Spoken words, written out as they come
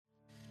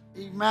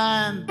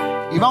Amén.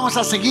 Y vamos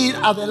a seguir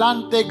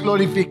adelante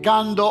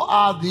glorificando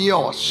a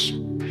Dios.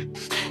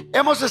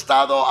 Hemos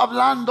estado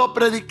hablando,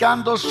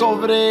 predicando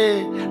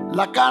sobre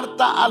la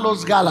carta a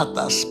los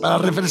Gálatas, para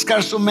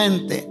refrescar su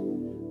mente.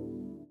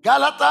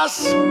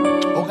 Gálatas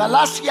o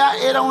Galacia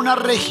era una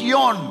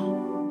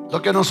región,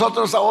 lo que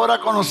nosotros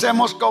ahora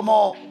conocemos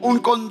como un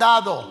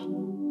condado.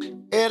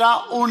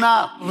 Era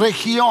una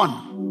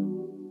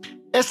región.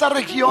 Esa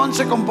región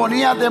se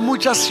componía de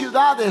muchas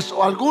ciudades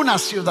o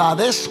algunas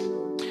ciudades,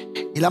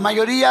 y la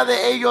mayoría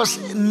de ellos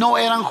no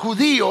eran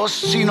judíos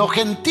sino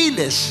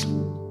gentiles.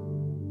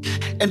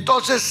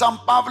 Entonces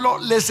San Pablo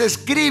les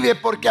escribe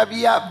porque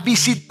había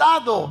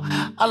visitado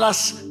a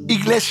las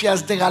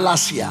iglesias de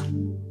Galacia.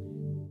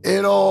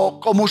 Pero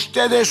como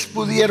ustedes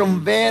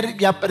pudieron ver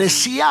y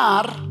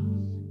apreciar,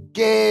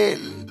 que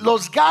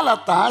los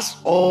Gálatas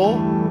o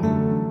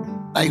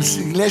las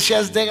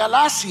iglesias de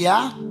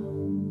Galacia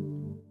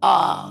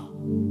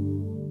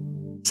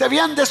se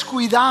habían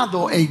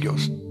descuidado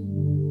ellos.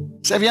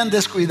 Se habían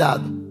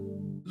descuidado.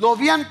 Lo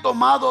habían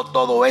tomado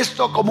todo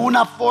esto como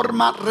una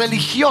forma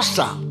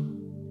religiosa.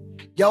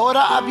 Y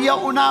ahora había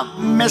una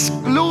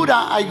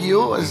mezclura allí.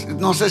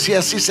 No sé si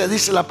así se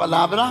dice la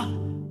palabra.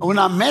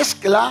 Una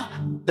mezcla.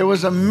 There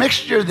was a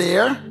mixture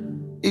there.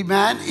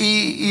 Amen.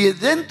 Y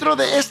dentro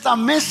de esta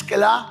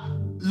mezcla,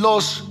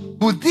 los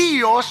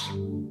judíos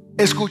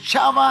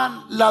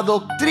escuchaban la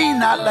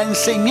doctrina, la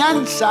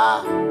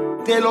enseñanza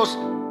de los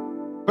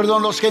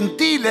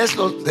gentiles.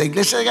 La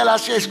iglesia de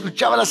Galacia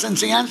escuchaba las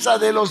enseñanzas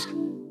de los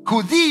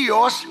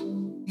judíos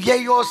y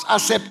ellos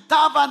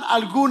aceptaban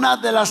algunas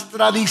de las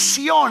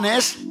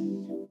tradiciones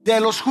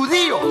de los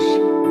judíos.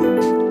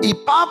 Y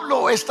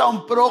Pablo está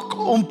un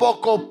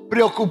poco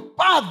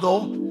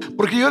preocupado,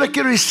 porque yo le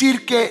quiero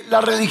decir que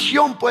la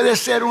religión puede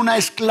ser una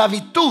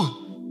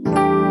esclavitud.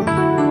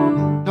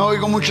 No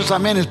oigo muchos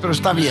amenes, pero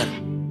está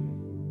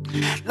bien.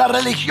 La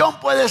religión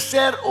puede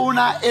ser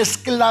una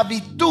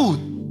esclavitud.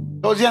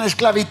 Todos digan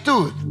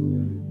esclavitud.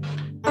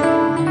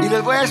 Y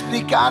les voy a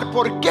explicar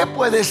por qué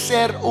puede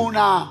ser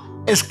una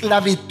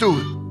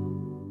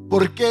esclavitud.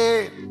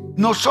 Porque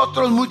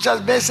nosotros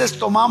muchas veces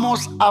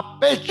tomamos a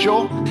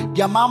pecho,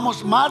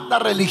 llamamos más la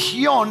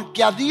religión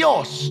que a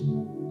Dios.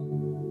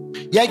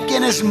 Y hay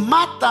quienes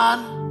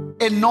matan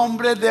en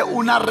nombre de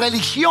una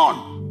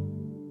religión,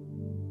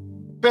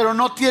 pero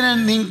no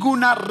tienen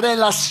ninguna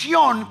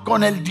relación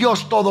con el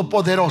Dios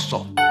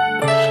Todopoderoso.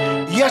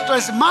 Y esto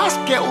es más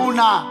que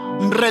una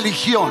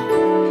religión.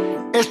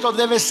 Esto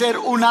debe ser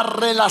una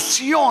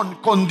relación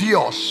con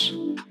Dios.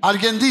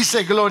 Alguien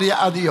dice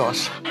gloria a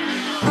Dios.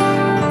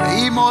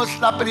 Leímos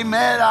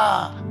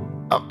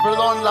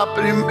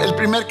el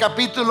primer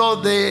capítulo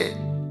de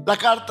la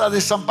carta de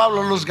San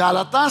Pablo a los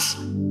Gálatas,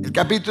 el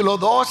capítulo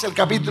 2, el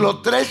capítulo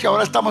 3, y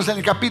ahora estamos en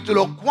el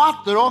capítulo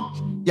 4,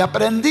 y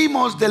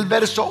aprendimos del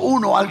verso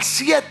 1 al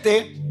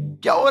 7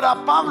 que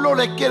ahora Pablo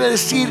le quiere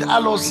decir a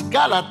los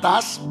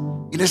Gálatas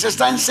y les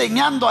está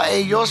enseñando a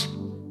ellos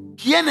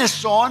quiénes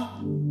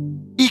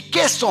son y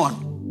qué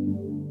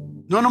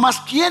son. No nomás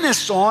quiénes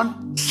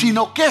son,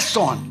 sino qué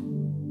son.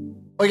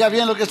 Oiga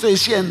bien lo que estoy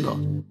diciendo.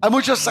 Hay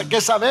muchos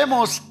que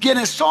sabemos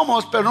quiénes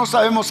somos, pero no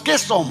sabemos qué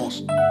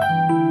somos.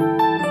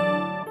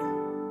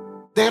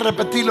 Deje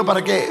repetirlo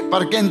para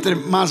que entre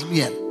más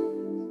bien.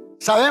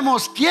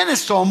 Sabemos quiénes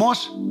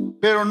somos,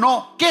 pero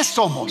no qué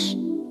somos.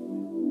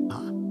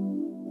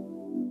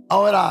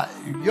 Ahora,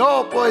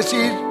 yo puedo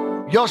decir,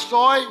 yo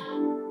soy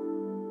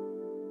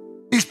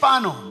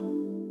hispano.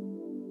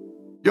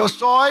 Yo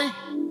soy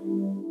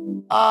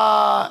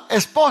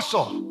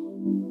esposo.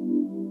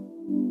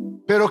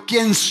 Pero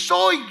 ¿quién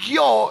soy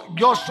yo?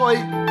 Yo soy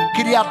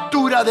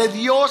criatura de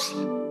Dios,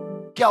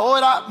 que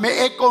ahora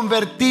me he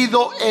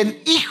convertido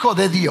en hijo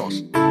de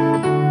Dios.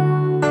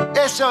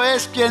 Eso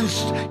es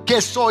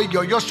que soy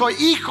yo. Yo soy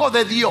hijo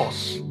de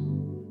Dios.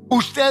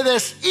 Usted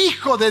es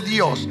hijo de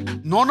Dios.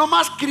 No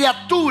nomás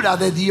criatura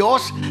de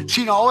Dios,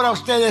 sino ahora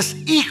usted es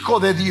hijo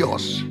de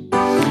Dios.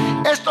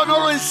 Esto no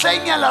lo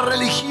enseña la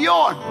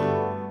religión.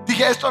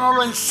 Dije, esto no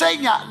lo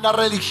enseña la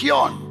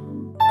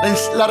religión.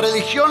 La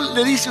religión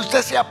le dice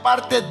usted sea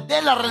parte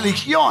de la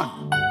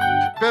religión.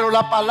 Pero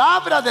la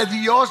palabra de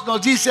Dios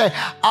nos dice,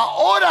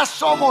 ahora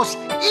somos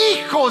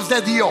hijos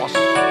de Dios.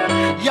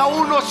 Y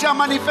aún no se ha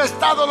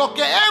manifestado lo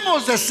que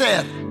hemos de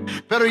ser,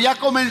 pero ya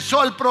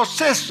comenzó el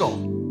proceso.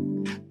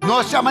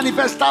 No se ha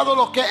manifestado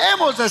lo que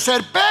hemos de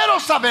ser,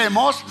 pero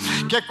sabemos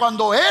que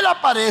cuando Él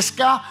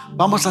aparezca,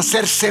 vamos a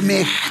ser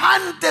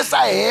semejantes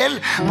a Él,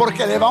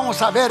 porque le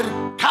vamos a ver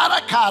cara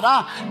a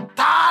cara,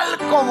 tal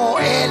como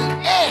Él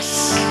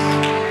es.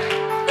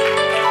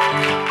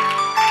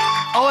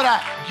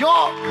 Ahora,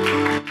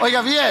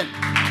 oiga bien,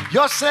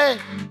 yo sé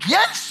quién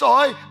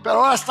soy,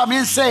 pero ahora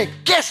también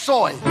sé qué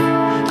soy.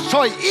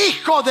 Soy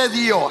hijo de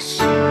Dios.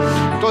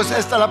 Entonces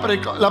esta es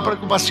la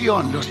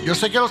preocupación. Yo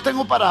sé que los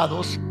tengo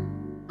parados.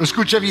 Lo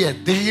escuche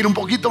bien, deje ir un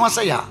poquito más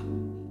allá.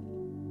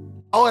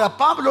 Ahora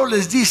Pablo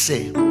les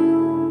dice,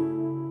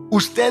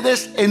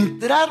 ustedes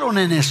entraron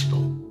en esto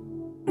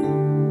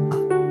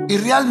y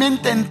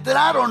realmente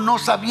entraron no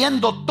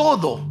sabiendo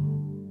todo.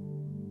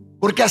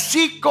 Porque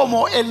así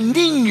como el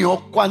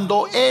niño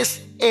cuando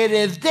es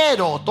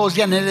heredero, todos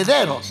digan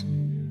herederos,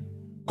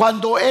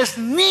 cuando es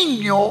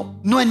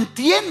niño no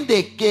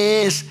entiende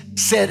qué es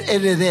ser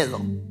heredero.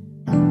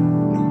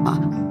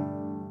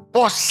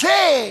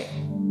 Posee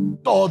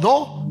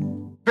todo,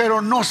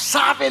 pero no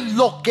sabe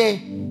lo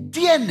que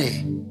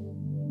tiene.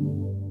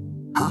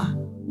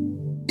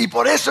 Y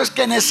por eso es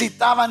que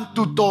necesitaban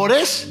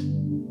tutores,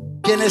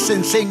 quien les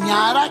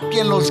enseñara,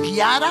 quien los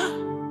guiara,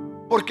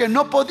 porque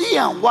no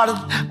podían.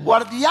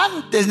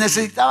 Guardiantes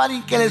necesitaban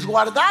alguien que les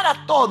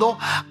guardara todo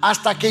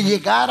hasta que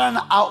llegaran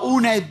a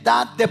una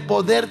edad de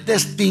poder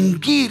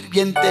distinguir y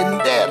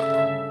entender.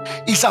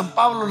 Y San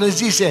Pablo les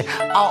dice: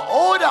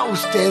 ahora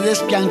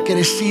ustedes que han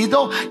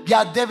crecido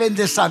ya deben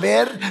de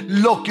saber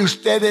lo que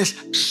ustedes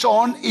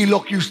son y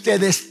lo que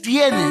ustedes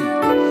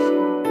tienen.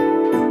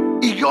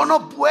 Y yo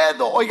no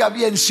puedo, oiga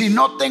bien, si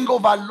no tengo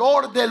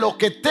valor de lo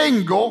que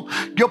tengo.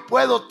 Yo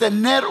puedo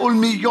tener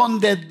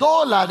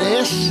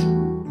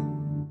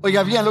 $1,000,000,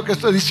 oiga bien lo que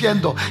estoy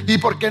diciendo, y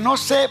porque no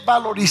sé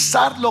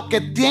valorizar lo que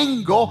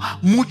tengo,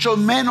 mucho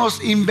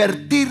menos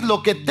invertir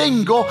lo que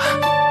tengo.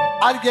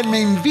 Alguien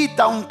me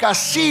invita a un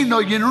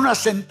casino y en una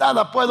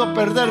sentada puedo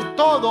perder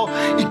todo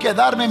y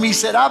quedarme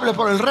miserable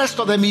por el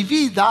resto de mi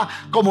vida,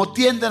 como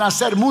tienden a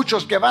hacer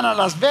muchos que van a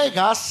Las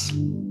Vegas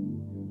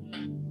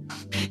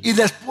y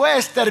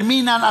después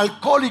terminan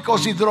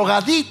alcohólicos y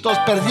drogaditos,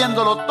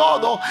 perdiéndolo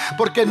todo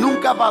porque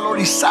nunca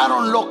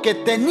valorizaron lo que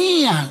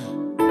tenían.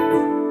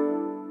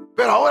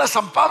 Pero ahora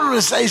San Pablo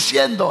les está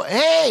diciendo: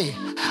 hey,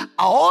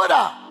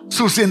 ahora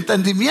sus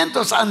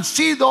entendimientos han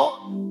sido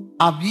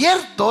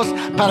abiertos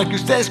para que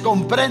ustedes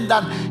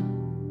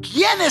comprendan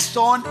quiénes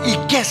son y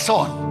qué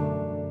son.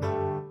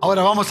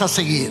 Ahora vamos a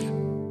seguir.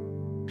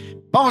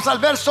 Vamos al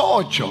verso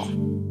 8.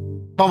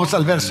 Vamos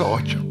al verso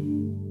 8.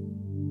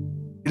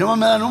 Y nomás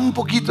me dan un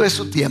poquito de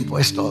su tiempo,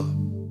 es todo.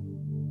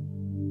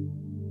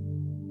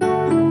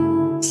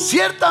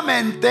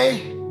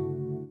 Ciertamente,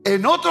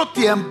 en otro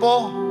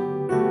tiempo,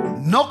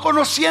 no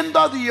conociendo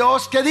a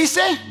Dios, ¿qué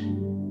dice?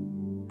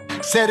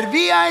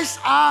 Servíais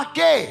a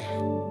 ¿qué?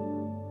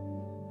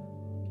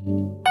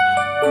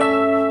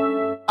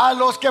 A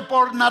los que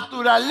por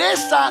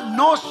naturaleza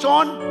no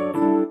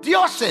son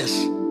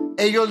dioses.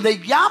 Ellos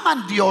le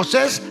llaman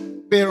dioses,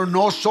 pero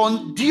no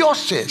son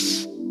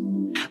dioses.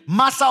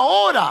 Mas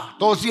ahora,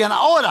 todos digan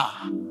ahora,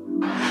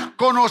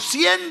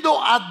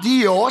 conociendo a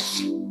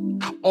Dios,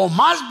 o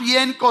más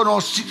bien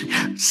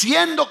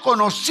siendo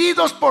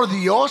conocidos por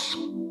Dios,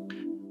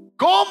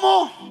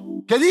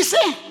 ¿cómo? ¿Qué dice?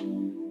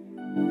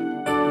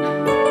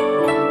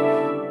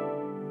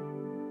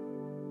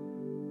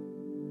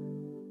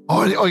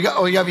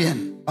 Oiga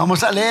bien,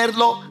 vamos a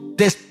leerlo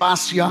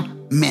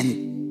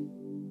despaciamente.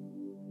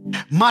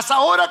 Mas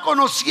ahora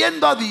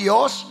conociendo a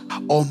Dios,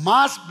 o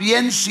más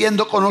bien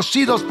siendo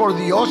conocidos por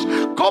Dios,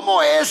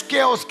 ¿cómo es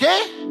que os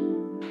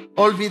qué?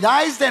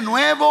 ¿Olvidáis de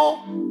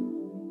nuevo?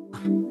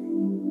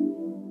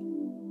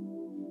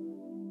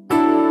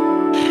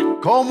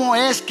 ¿Cómo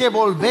es que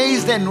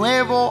volvéis de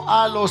nuevo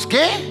a los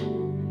qué?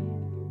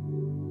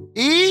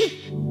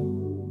 Y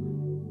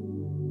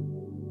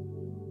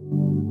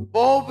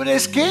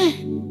pobres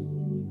qué?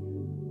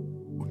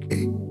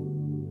 Okay.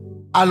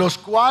 A los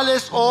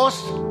cuales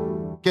os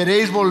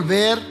queréis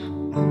volver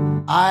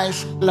a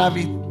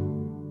esclavizar.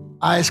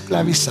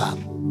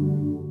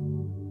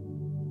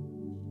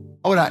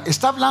 Ahora,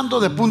 está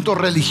hablando de puntos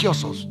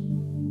religiosos.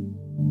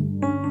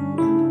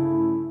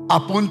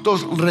 A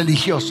puntos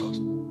religiosos.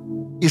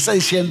 Y está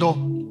diciendo: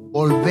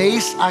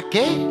 ¿volvéis a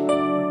qué?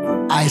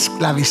 A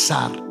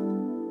esclavizar.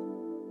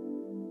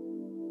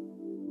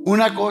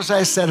 Una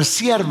cosa es ser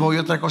siervo y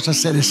otra cosa es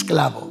ser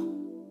esclavo.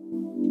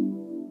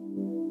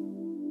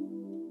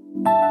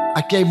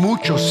 Aquí hay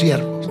muchos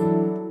siervos.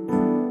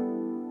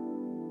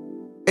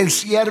 El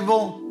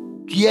siervo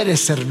quiere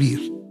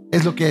servir,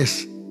 es lo que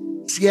es.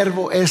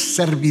 Siervo es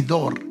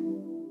servidor.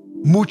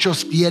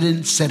 Muchos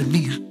quieren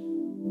servir.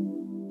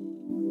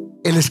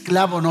 El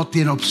esclavo no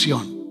tiene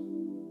opción.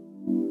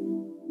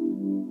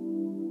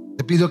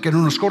 Te pido que en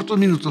unos cortos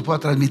minutos pueda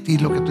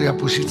transmitir lo que tú ya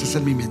pusiste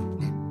en mi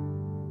mente.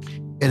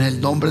 En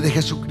el nombre de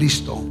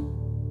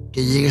Jesucristo,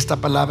 que llegue esta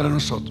palabra a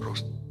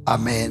nosotros.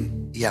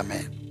 Amén y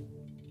amén.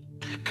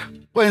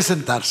 Pueden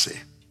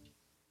sentarse.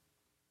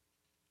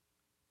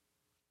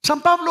 San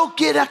Pablo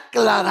quiere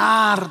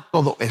aclarar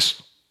todo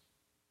esto,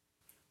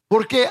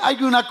 porque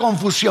hay una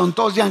confusión.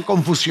 Todos digan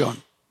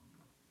confusión.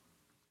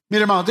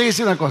 Mire, hermano, te voy a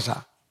decir una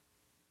cosa.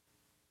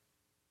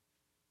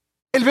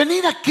 El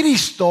venir a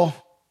Cristo,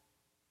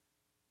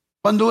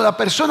 cuando la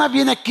persona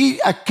viene aquí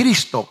a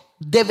Cristo,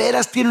 de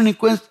veras tiene un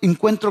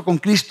encuentro con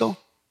Cristo,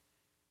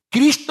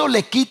 Cristo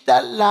le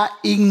quita la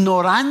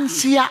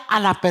ignorancia a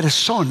la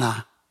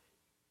persona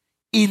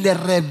y le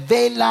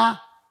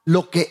revela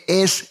lo que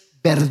es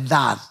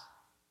verdad.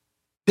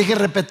 Deje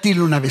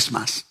repetirlo una vez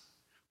más.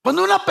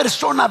 Cuando una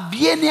persona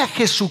viene a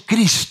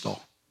Jesucristo,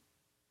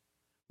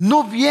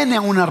 no viene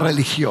a una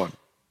religión.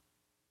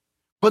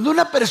 Cuando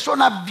una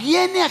persona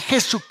viene a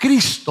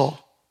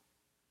Jesucristo,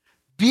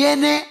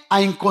 viene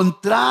a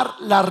encontrar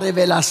la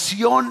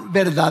revelación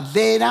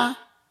verdadera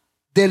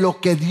de lo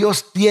que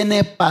Dios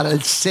tiene para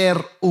el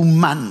ser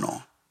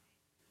humano.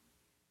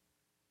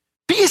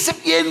 Fíjese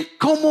bien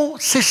cómo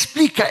se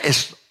explica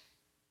esto.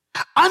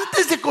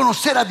 Antes de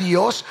conocer a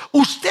Dios,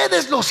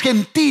 ustedes los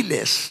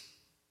gentiles,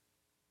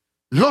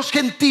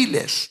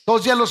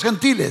 todos ya los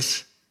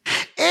gentiles,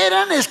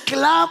 eran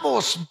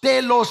esclavos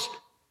de los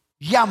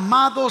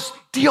llamados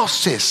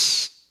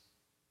dioses.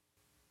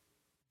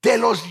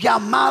 En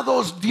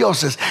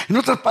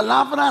otras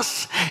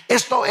palabras,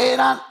 esto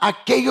eran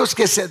aquellos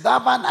que se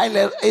daban a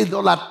la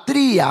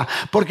idolatría,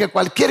 porque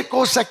cualquier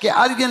cosa que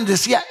alguien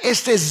decía,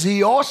 este es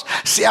Dios,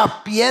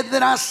 sea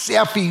piedra,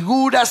 sea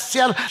figura,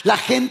 la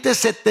gente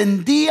se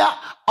tendía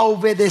a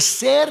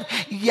obedecer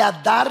y a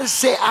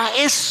darse a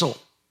eso.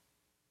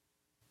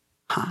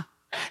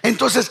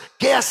 Entonces,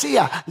 ¿qué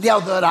hacía? Le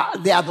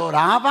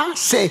adoraba,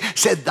 se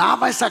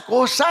daba esa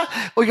cosa.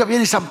 Oiga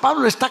bien, y San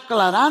Pablo está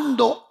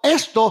aclarando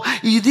esto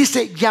y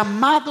dice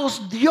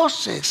llamados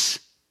dioses.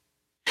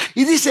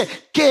 Y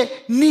dice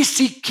que ni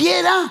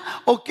siquiera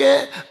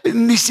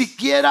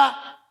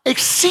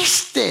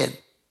existen.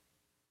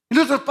 En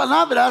otras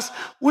palabras,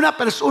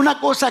 una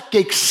cosa que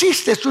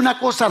existe es una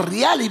cosa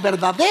real y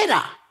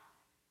verdadera.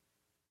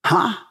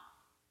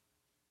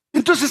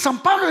 Entonces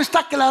San Pablo está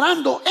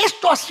aclarando,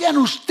 esto hacían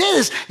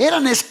ustedes,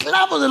 eran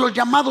esclavos de los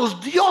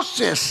llamados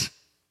dioses.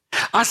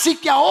 Así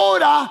que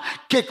ahora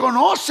que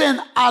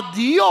conocen a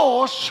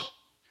Dios,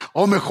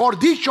 o mejor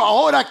dicho,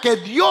 ahora que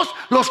Dios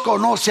los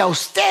conoce a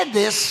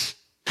ustedes,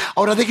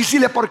 ahora déjeme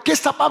decirle por qué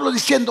está Pablo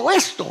diciendo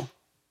esto.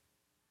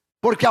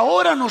 Porque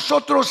ahora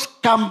nosotros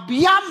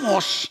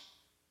cambiamos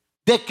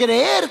de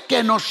creer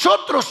que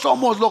nosotros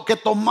somos los que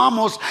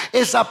tomamos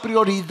esa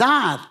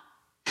prioridad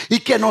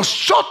y que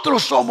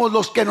nosotros somos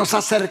los que nos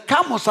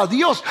acercamos a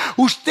Dios.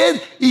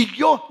 Usted y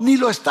yo ni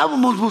lo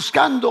estábamos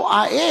buscando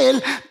a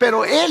Él,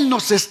 pero Él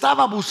nos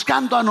estaba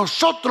buscando a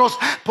nosotros,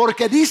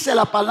 porque dice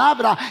la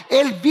palabra,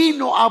 Él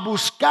vino a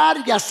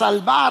buscar y a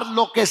salvar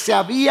lo que se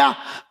había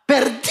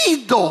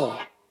perdido.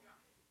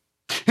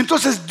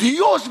 Entonces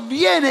Dios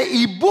viene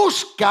y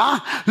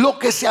busca lo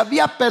que se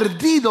había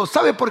perdido.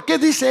 ¿Sabe por qué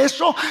dice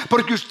eso?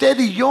 Porque usted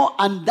y yo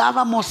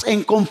andábamos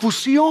en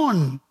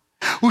confusión.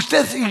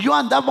 Usted y yo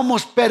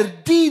andábamos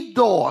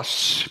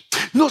perdidos.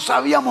 No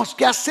sabíamos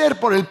qué hacer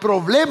por el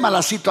problema,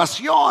 la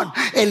situación,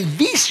 el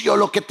vicio,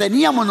 lo que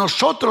teníamos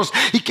nosotros,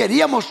 y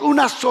queríamos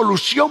una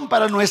solución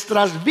para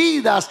nuestras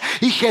vidas.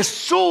 Y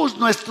Jesús,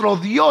 nuestro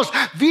Dios,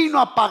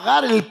 vino a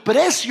pagar el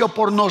precio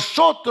por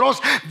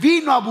nosotros.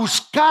 Vino a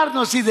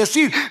buscarnos y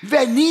decir: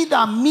 venid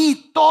a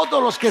mí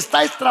todos los que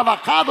estáis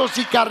trabajados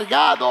y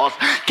cargados,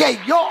 que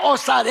yo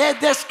os haré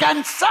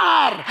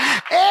descansar.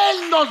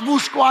 Él nos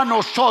buscó a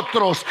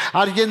nosotros.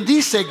 Alguien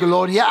dice: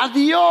 gloria a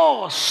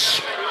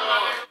Dios.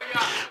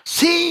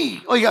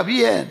 Sí, oiga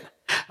bien.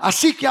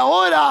 Así que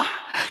ahora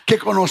que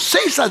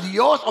conocéis a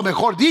Dios, o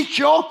mejor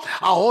dicho,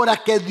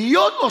 ahora que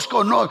Dios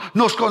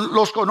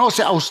los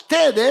conoce a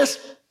ustedes,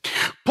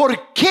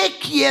 ¿por qué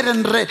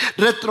quieren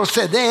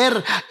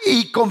retroceder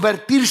y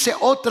convertirse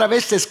otra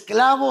vez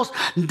esclavos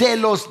de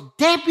los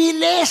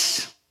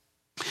débiles,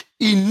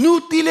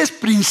 inútiles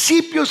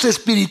principios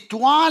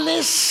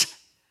espirituales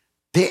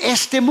de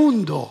este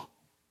mundo?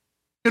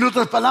 En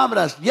otras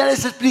palabras, ya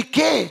les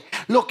expliqué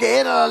lo que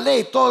era la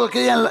ley, todo lo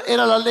que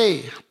era la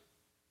ley.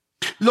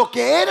 Lo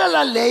que era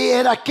la ley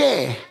era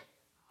 ¿qué?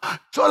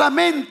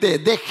 Solamente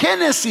de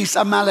Génesis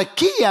a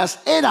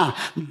Malaquías era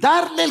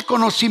darle el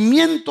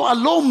conocimiento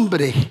al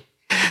hombre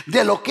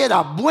de lo que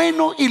era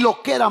bueno y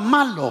lo que era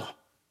malo.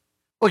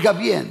 Oiga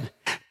bien,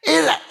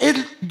 era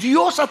el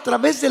Dios a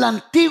través del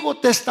Antiguo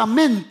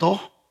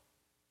Testamento,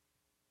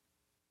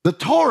 the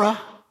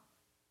Torah,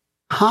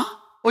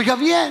 oiga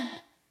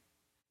bien,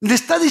 le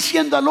está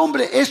diciendo al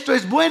hombre: esto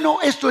es bueno,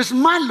 esto es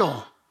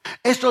malo.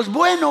 Esto es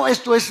bueno,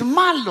 esto es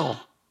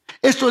malo.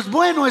 Esto es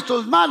bueno, esto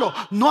es malo.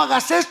 No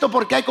hagas esto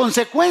porque hay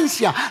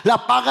consecuencia.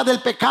 La paga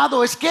del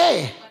pecado es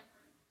 ¿qué?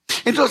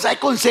 Entonces hay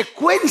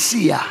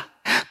consecuencia.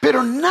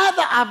 Pero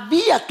nada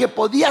había que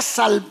podía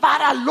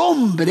salvar al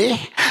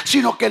hombre,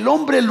 sino que el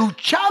hombre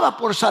luchaba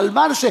por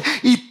salvarse.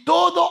 Y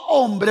todo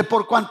hombre,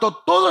 por cuanto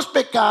todos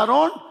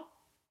pecaron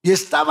y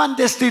estaban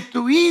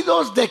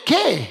destituidos ¿de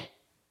qué?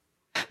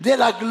 De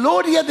la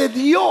gloria de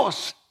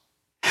Dios.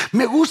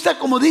 Me gusta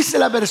como dice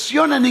la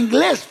versión en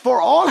inglés: for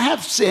all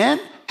have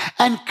sinned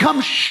and come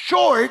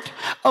short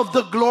of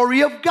the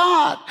glory of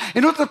God.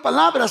 En otras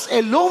palabras,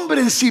 el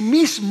hombre en sí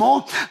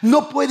mismo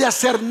no puede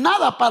hacer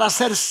nada para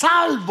ser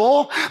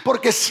salvo,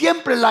 porque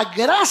siempre la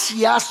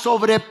gracia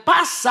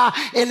sobrepasa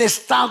el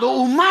estado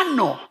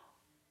humano.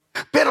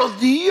 Pero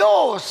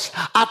Dios,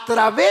 a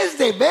través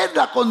de ver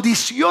la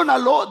condición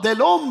del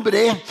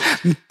hombre,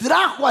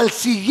 trajo al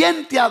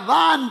siguiente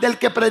Adán, del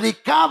que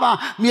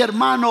predicaba mi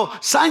hermano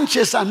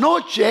Sánchez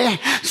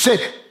anoche.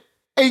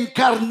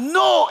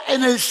 encarnó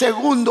en el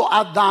segundo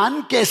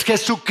Adán, que es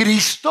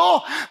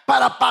Jesucristo,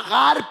 para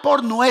pagar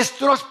por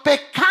nuestros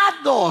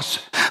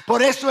pecados.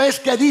 Por eso es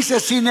que dice: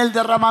 sin el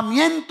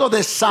derramamiento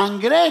de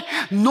sangre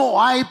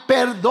no hay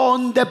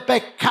perdón de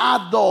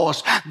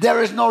pecados.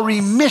 There is no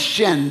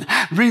remission.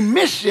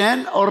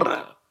 Remission o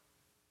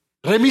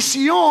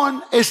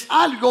remisión es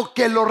algo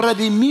que lo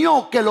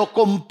redimió, que lo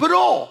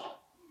compró.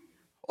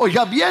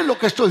 Oiga bien lo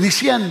que estoy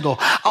diciendo.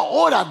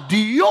 Ahora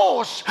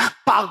Dios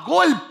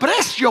pagó el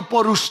precio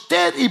por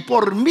usted y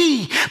por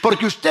mí,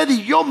 porque usted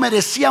y yo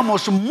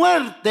merecíamos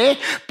muerte,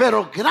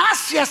 pero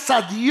gracias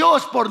a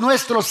Dios por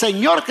nuestro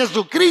Señor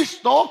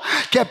Jesucristo,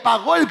 que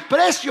pagó el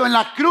precio en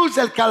la cruz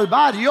del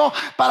Calvario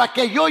para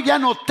que yo ya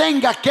no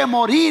tenga que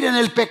morir en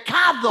el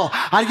pecado.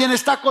 ¿Alguien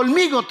está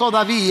conmigo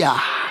todavía?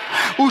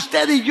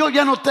 Usted y yo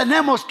ya no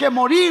tenemos que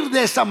morir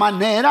de esa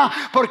manera,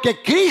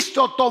 porque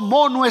Cristo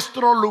tomó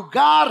nuestro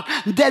lugar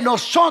de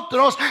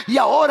nosotros, y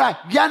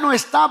ahora ya no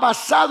está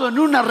basado en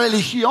una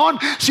religión,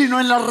 sino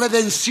en la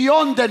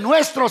redención de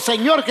nuestro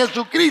Señor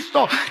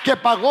Jesucristo, que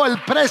pagó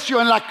el precio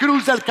en la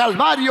cruz del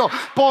Calvario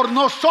por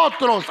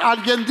nosotros.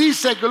 Alguien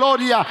dice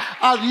gloria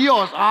a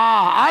Dios.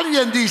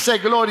 Alguien dice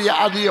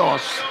gloria a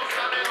Dios.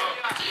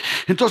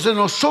 Entonces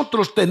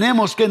nosotros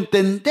tenemos que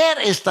entender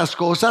estas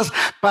cosas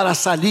para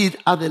salir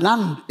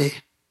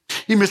adelante.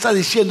 Y me está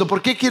diciendo: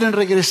 ¿por qué quieren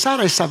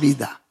regresar a esa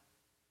vida?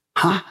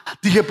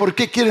 Dije: ¿por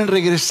qué quieren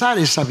regresar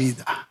a esa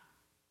vida?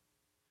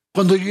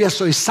 Cuando yo ya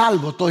soy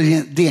salvo.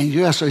 Digan: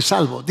 yo ya soy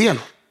salvo.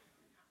 Dígalo.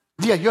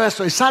 Diga: yo ya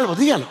soy salvo.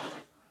 Dígalo.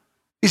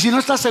 Y si no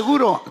está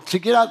seguro,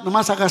 siquiera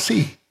nomás haga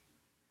así.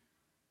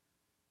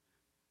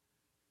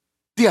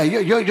 Diga: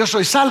 yo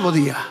soy salvo.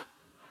 Diga.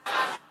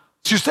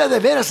 Si usted de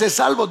veras es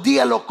salvo,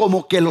 dígalo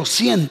como que lo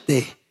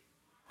siente.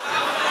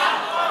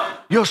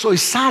 Yo soy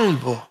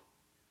salvo.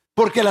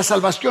 Porque la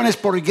salvación es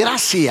por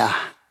gracia.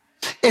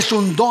 Es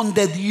un don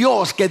de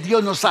Dios que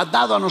Dios nos ha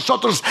dado a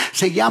nosotros.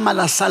 Se llama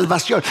la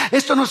salvación.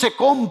 Esto no se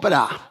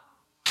compra.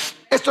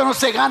 Esto no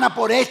se gana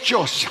por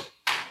hechos.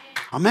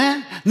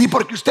 Amén. Ni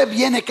porque usted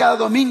viene cada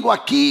domingo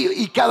aquí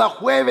y cada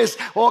jueves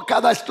o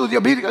cada estudio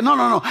bíblico.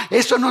 No.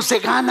 Eso no se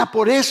gana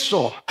por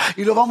eso.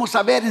 Y lo vamos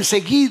a ver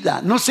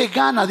enseguida. No se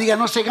gana. Diga: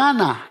 no se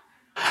gana.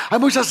 Hay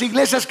muchas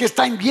iglesias que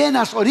están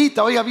llenas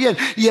ahorita, oiga bien,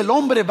 y el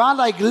hombre va a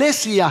la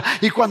iglesia,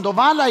 y cuando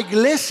va a la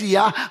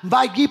iglesia va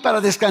allí para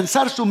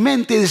descansar su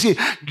mente y decir: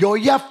 yo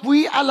ya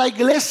fui a la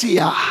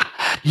iglesia,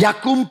 ya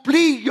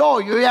cumplí, yo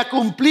ya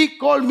cumplí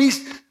con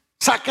mis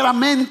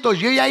sacramentos,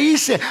 yo ya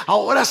hice,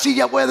 ahora sí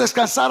ya voy a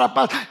descansar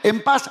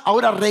en paz.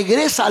 Ahora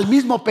regresa al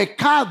mismo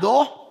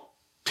pecado,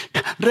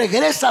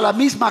 regresa a la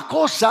misma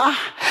cosa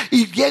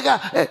y llega: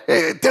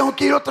 tengo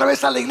que ir otra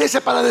vez a la iglesia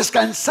para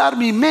descansar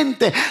mi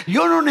mente.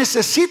 Yo no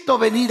necesito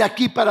venir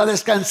aquí para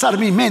descansar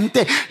mi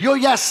mente. Yo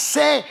ya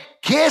sé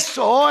qué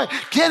soy,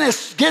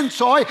 quién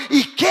soy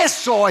y qué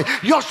soy.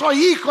 Yo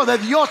soy hijo de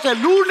Dios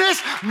el lunes,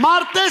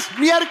 martes,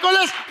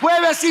 miércoles,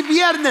 jueves y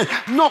viernes.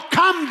 No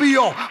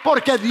cambio,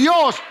 porque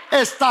Dios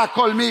está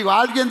conmigo.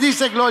 Alguien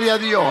dice gloria a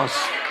Dios.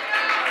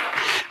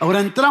 Ahora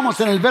entramos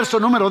en el verso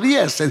número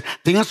 10.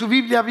 Tenga su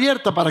Biblia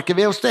abierta para que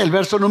vea usted el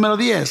verso número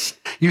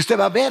 10. Y usted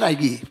va a ver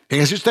allí.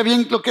 Fíjese usted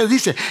bien lo que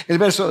dice el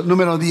verso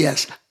número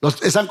 10.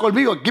 ¿Están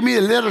conmigo? Give me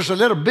the letters a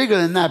little bigger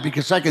than that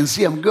because I can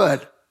see them good.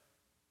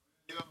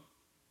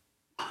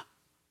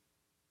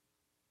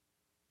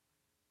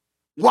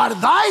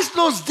 Guardáis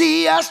los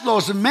días,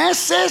 los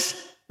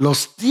meses,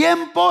 los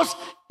tiempos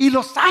y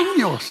los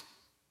años.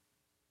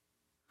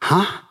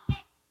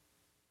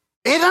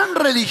 ¿Eran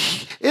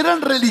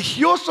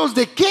religiosos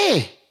de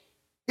qué?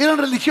 ¿Eran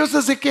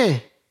religiosos de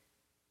qué?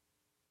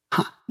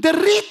 De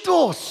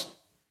ritos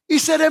y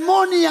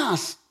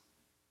ceremonias.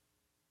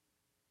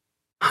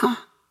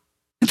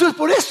 Entonces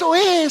por eso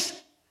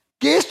es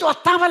que esto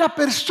ataba a la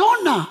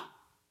persona.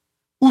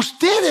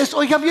 Ustedes,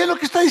 oiga bien lo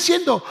que está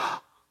diciendo: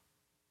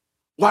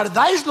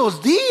 guardáis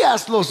los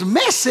días, los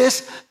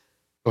meses,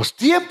 los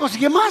tiempos y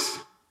qué más.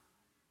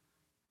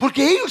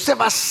 Porque ellos se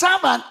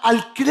basaban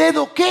al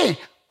credo ¿qué?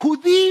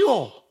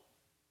 Judío,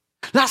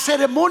 las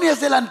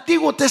ceremonias del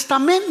Antiguo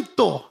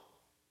Testamento.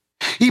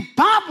 Y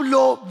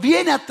Pablo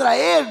viene a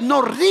traer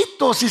no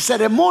ritos y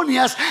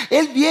ceremonias,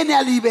 él viene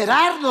a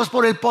liberarnos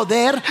por el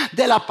poder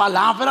de la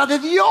palabra de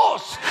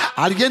Dios.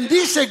 Alguien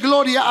dice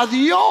gloria a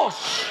Dios.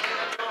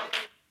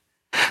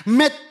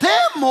 Me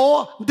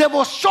temo de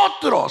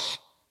vosotros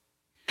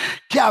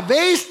que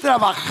habéis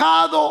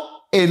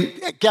trabajado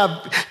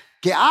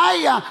que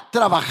haya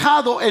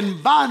trabajado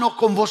en vano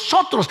con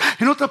vosotros.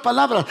 En otras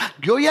palabras,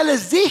 yo ya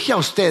les dije a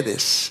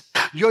ustedes,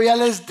 yo ya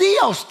les di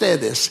a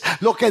ustedes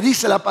lo que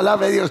dice la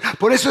palabra de Dios.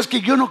 Por eso es que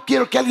yo no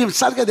quiero que alguien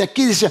salga de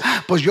aquí y dice: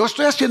 pues yo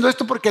estoy haciendo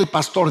esto porque el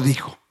pastor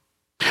dijo.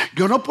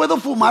 Yo no puedo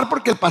fumar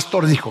porque el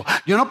pastor dijo.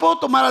 Yo no puedo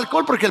tomar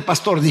alcohol porque el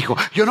pastor dijo.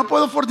 Yo no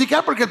puedo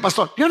fornicar porque el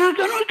pastor. Yo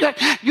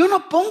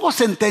no pongo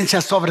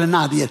sentencias sobre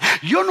nadie.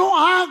 Yo no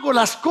hago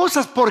las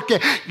cosas porque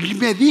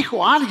me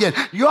dijo alguien.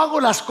 Yo hago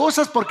las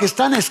cosas porque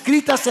están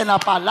escritas en la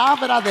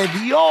palabra de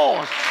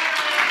Dios.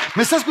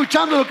 ¿Me está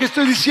escuchando lo que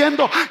estoy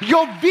diciendo?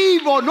 Yo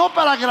vivo no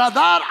para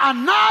agradar a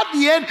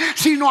nadie,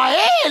 sino a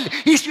Él.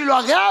 Y si lo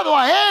agrado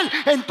a Él,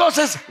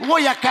 entonces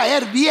voy a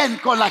caer bien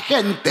con la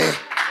gente.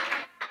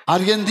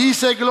 Alguien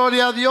dice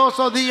gloria a Dios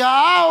o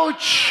diga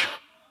ouch.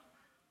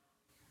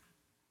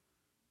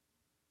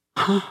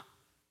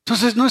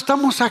 Entonces no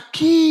estamos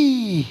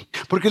aquí,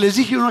 porque les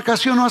dije en una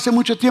ocasión no hace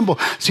mucho tiempo,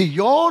 si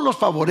yo los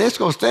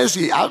favorezco a ustedes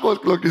y hago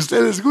lo que a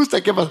ustedes les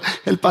gusta, ¿qué pasa?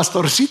 El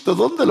pastorcito,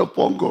 ¿dónde lo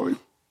pongo?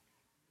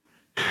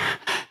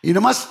 Y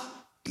nomás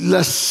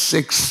les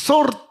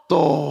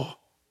exhorto.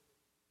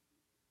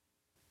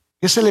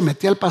 ¿Qué se le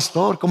metía al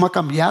pastor? ¿Cómo ha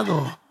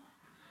cambiado?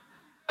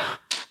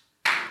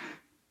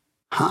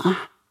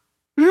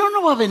 Yo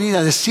no voy a venir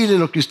a decirle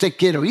lo que usted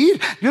quiere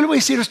oír. Yo le voy a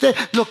decir a usted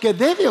lo que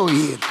debe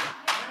oír.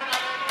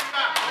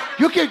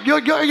 Yo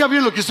ya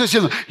vieron lo que estoy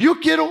diciendo. Yo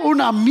quiero un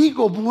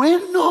amigo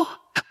bueno.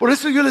 Por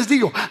eso yo les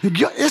digo,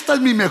 esta es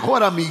mi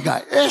mejor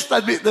amiga. Esta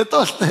es de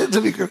todas,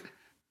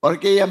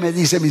 porque ella me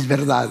dice mis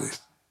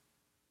verdades.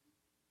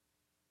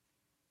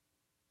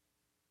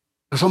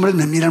 Los hombres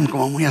me miran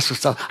como muy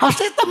asustados. A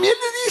usted también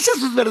le dice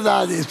sus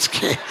verdades.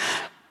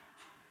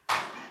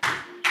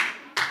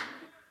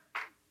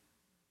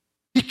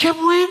 Y qué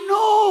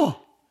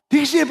bueno.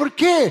 Dice, ¿por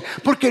qué?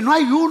 Porque no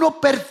hay uno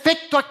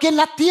perfecto aquí en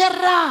la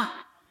tierra.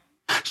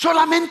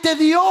 Solamente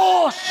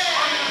Dios.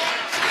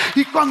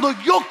 Y cuando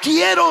yo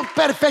quiero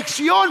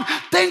perfección,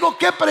 tengo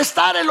que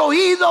prestar el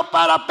oído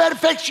para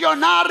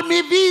perfeccionar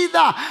mi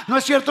vida. ¿No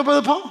es cierto,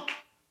 Brother Paul?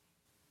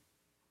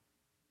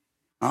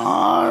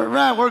 All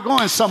right, we're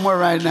going somewhere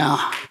right now.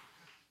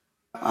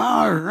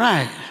 All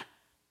right.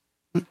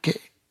 Okay.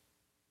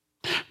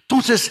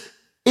 Entonces,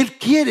 Él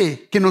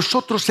quiere que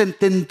nosotros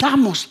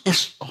entendamos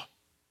esto.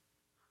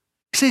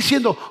 Está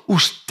diciendo,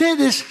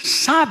 ustedes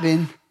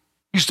saben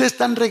y ustedes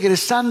están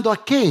regresando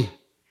 ¿a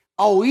qué?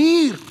 A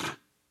oír.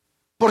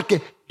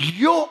 Porque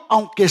yo,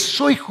 aunque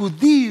soy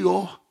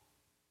judío,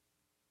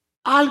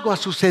 algo ha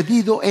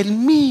sucedido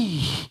en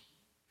mí.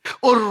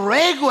 Os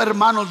ruego,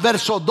 hermanos,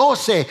 verso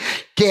 12,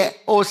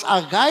 que os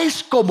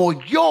hagáis como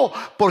yo,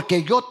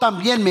 porque yo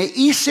también me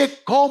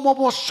hice como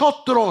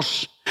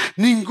vosotros.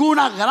 Ningún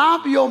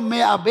agravio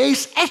me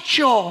habéis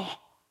hecho.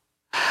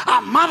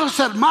 Amados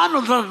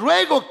hermanos, les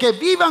ruego que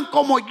vivan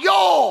como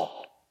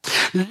yo,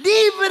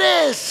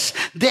 libres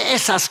de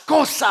esas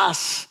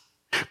cosas,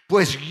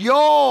 pues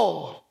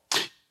yo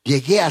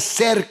llegué a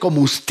ser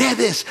como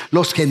ustedes,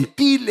 los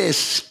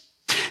gentiles,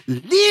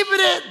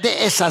 libre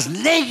de esas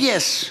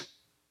leyes.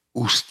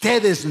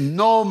 Ustedes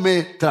no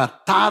me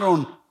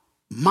trataron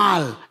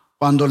mal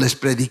cuando les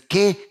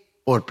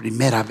prediqué por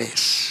primera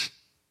vez.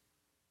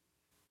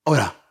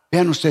 Ahora,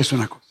 vean ustedes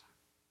una cosa.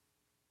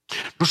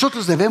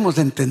 Nosotros debemos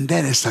de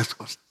entender estas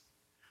cosas,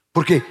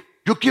 porque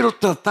yo quiero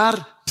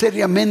tratar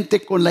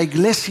seriamente con la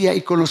iglesia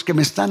y con los que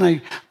me están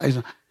ahí.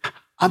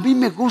 A mí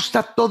me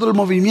gusta todo el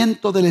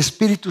movimiento del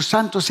Espíritu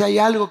Santo. Si hay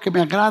algo que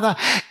me agrada,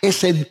 es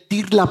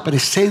sentir la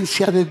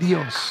presencia de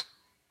Dios.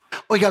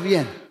 Oiga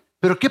bien,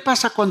 pero ¿qué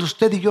pasa cuando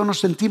usted y yo no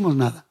sentimos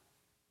nada?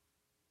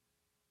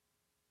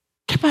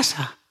 ¿Qué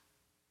pasa?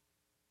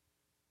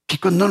 Que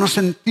cuando no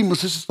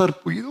sentimos ese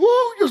sarpullido,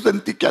 yo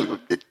sentí que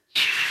algo que...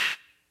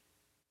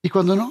 ¿Y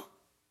cuando no?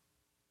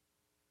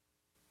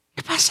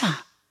 ¿Qué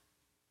pasa?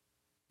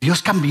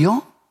 ¿Dios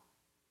cambió?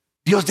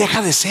 ¿Dios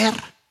deja de ser?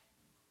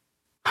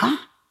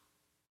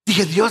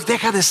 Dije, ¿Dios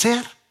deja de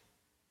ser?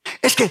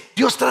 Es que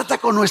Dios trata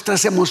con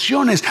nuestras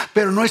emociones,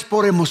 pero no es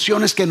por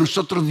emociones que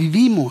nosotros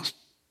vivimos.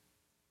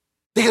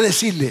 Deje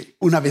decirle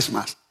una vez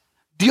más,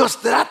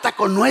 Dios trata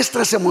con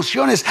nuestras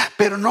emociones,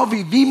 pero no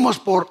vivimos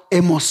por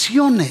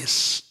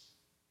emociones.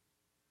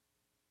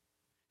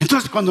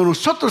 Entonces, cuando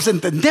nosotros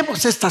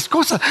entendemos estas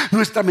cosas,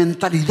 nuestra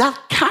mentalidad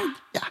cambia.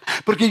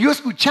 Porque yo he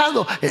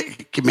escuchado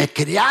que me he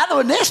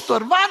criado en esto,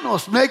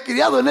 hermanos, me he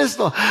criado en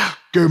esto,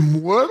 que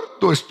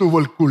muerto estuvo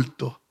el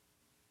culto.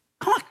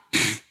 ¿Cómo?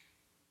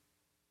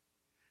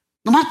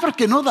 Nomás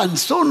porque no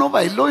danzó, no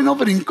bailó y no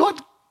brincó,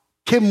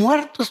 que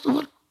muerto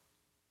estuvo.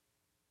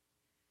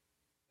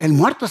 El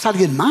muerto es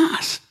alguien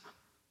más.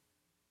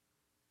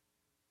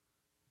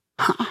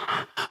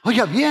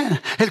 Oiga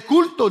bien, el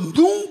culto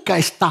nunca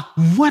está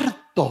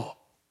muerto,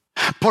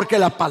 porque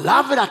la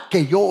palabra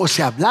que yo os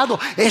he hablado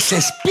es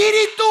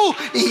espíritu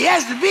y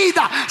es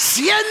vida.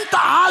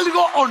 Sienta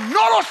algo o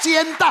no lo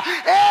sienta,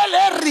 Él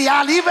es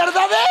real y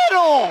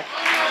verdadero.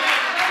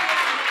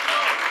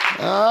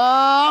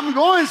 I'm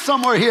going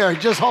somewhere here,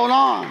 just hold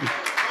on.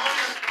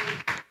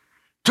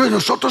 Entonces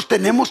nosotros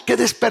tenemos que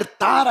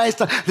despertar a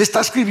esta. Le está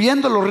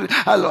escribiendo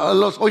a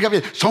los, oiga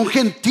bien, son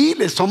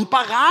gentiles, son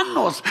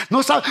paganos,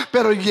 no sabe,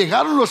 pero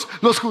llegaron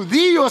los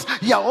judíos,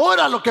 y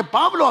ahora lo que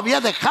Pablo había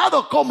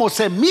dejado como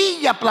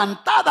semilla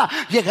plantada,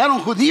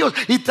 llegaron judíos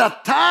y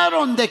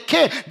trataron de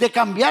 ¿qué? De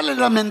cambiarle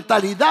la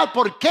mentalidad.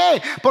 ¿Por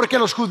qué? Porque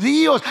los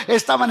judíos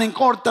estaban en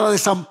contra de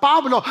San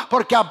Pablo,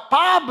 porque a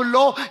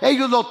Pablo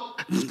ellos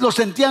lo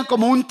sentían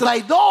como un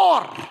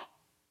traidor.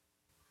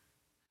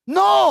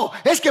 No,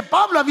 es que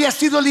Pablo había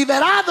sido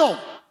liberado.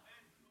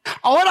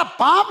 Ahora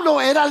Pablo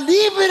era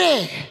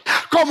libre.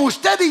 como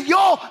usted y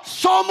yo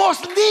somos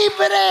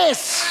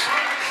libres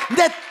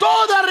de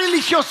toda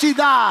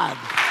religiosidad.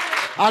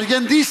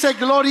 Alguien dice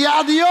gloria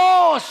a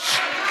Dios.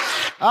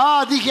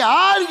 Dije,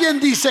 alguien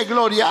dice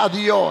gloria a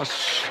Dios.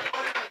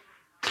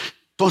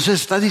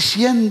 Entonces está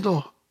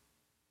diciendo,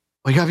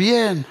 oiga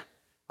bien,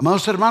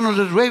 amados hermanos,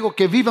 les ruego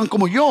que vivan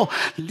como yo,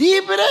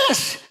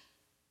 libres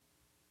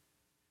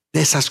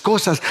de esas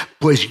cosas,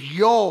 pues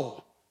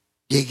yo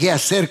llegué a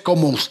ser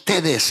como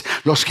ustedes,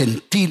 los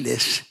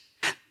gentiles,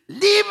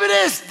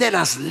 libres de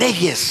las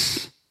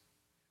leyes.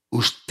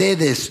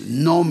 Ustedes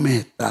no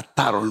me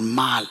trataron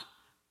mal.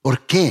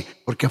 ¿Por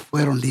qué? Porque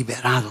fueron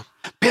liberados.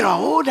 Pero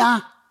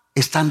ahora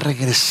están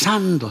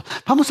regresando.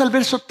 Vamos al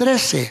verso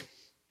 13,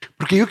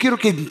 porque yo quiero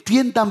que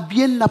entiendan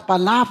bien la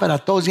palabra.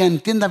 Todos ya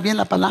entiendan bien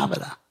la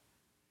palabra.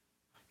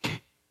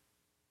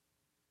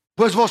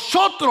 Pues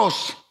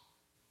vosotros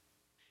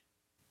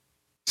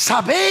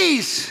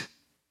sabéis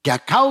que a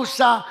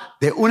causa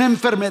de una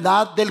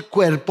enfermedad del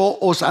cuerpo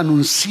os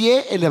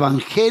anuncié el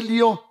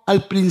evangelio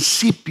al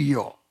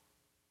principio.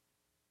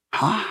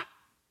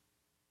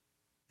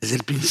 Desde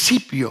el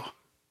principio.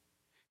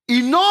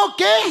 Y no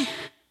que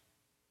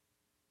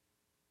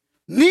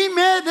no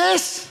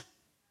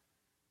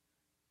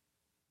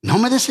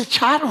me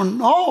desecharon.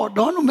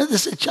 No me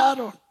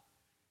desecharon.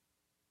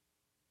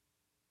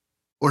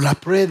 Por la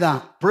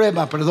prueba,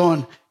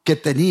 que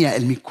tenía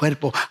en mi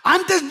cuerpo.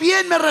 Antes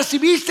bien me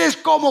recibisteis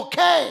como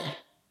 ¿qué?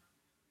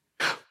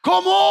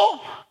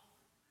 Como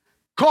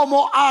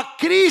a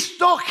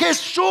Cristo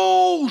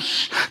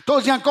Jesús.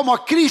 Todos digan como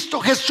a Cristo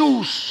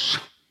Jesús.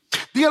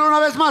 Díganlo una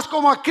vez más,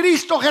 como a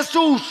Cristo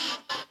Jesús.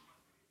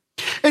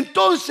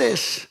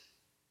 Entonces,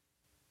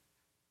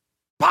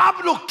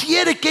 Pablo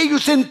quiere que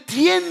ellos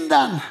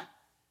entiendan,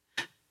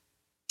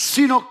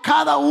 sino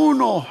cada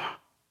uno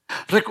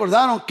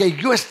recordaron que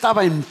yo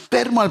estaba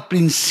enfermo al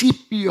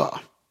principio.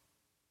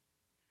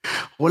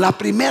 O la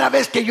primera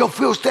vez que yo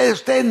fui a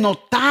ustedes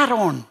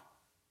notaron.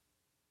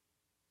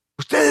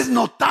 Ustedes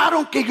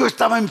notaron que yo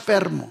estaba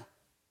enfermo.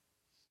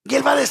 Y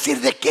él va a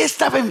decir de qué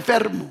estaba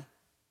enfermo.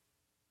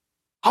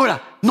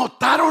 Ahora,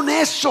 notaron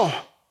eso,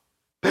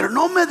 pero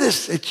no me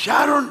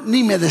desecharon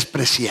ni me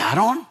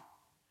despreciaron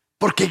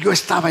porque yo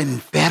estaba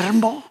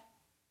enfermo.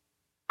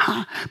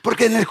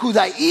 Porque en el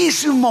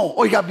judaísmo,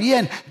 oiga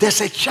bien,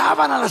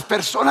 desechaban a las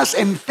personas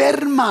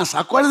enfermas,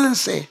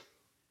 acuérdense.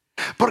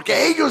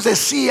 Porque ellos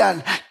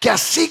decían que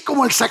así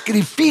como el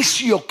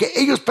sacrificio que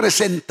ellos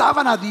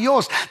presentaban a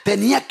Dios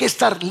tenía que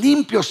estar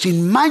limpio,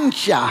 sin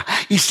mancha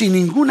y sin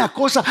ninguna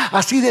cosa,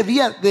 así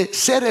debía de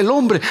ser el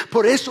hombre.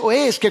 Por eso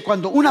es que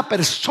cuando una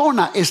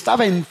persona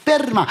estaba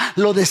enferma,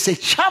 lo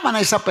desechaban a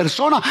esa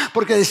persona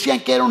porque decían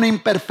que era una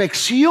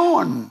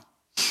imperfección.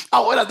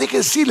 Ahora déjeme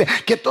decirle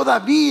que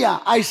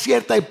todavía hay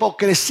cierta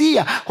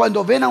hipocresía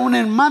cuando ven a un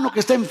hermano que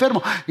está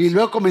enfermo y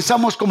luego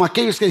comenzamos como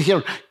aquellos que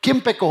dijeron,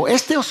 ¿quién pecó?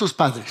 ¿Este o sus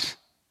padres?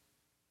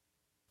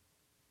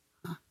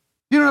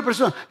 Viene una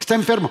persona, está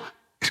enfermo,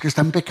 es que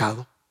está en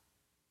pecado.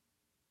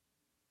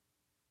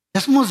 Ya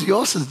somos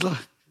dioses, ¿no?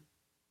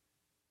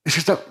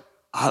 Es que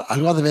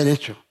algo ha de haber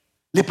hecho.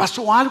 Le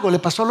pasó algo, le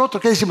pasó al otro.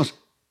 ¿Qué decimos?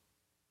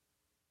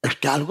 Es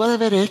que algo ha de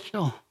haber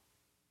hecho.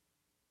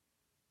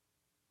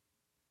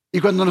 ¿Y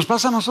cuando nos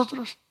pasa a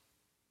nosotros?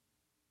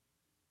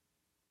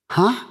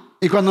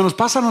 ¿Y cuando nos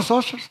pasa a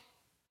nosotros?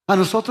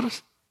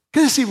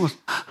 ¿Qué decimos?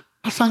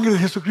 La sangre de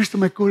Jesucristo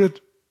me cura.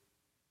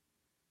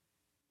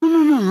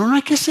 No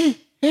hay que ser.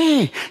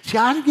 Si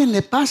a alguien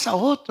le pasa a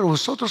otro,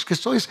 vosotros que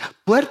sois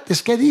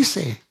fuertes, ¿qué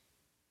dice?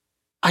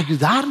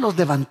 Ayudarlos,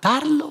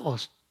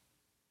 levantarlos.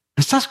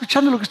 ¿Me está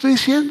escuchando lo que estoy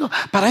diciendo?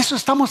 Para eso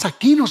estamos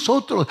aquí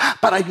nosotros,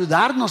 para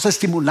ayudarnos,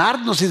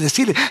 estimularnos y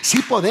decirle,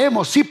 sí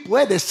podemos, sí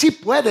puedes, sí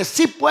puedes,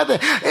 sí puede.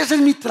 Ese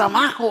es mi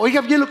trabajo. Oiga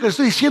bien lo que le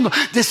estoy diciendo.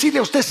 Decirle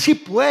a usted, sí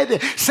puede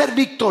ser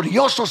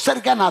victorioso, ser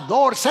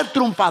ganador, ser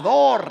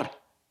triunfador.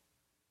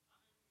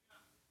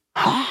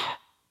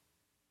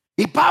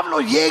 Y Pablo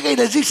llega y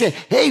les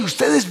dice, hey,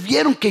 ustedes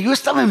vieron que yo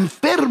estaba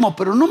enfermo,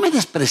 pero no me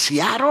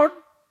despreciaron.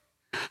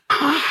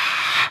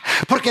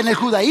 Porque en el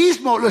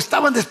judaísmo lo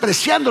estaban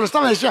despreciando, lo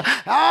estaban diciendo,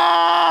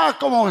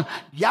 como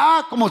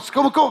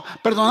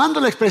perdonando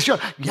la expresión,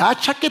 ya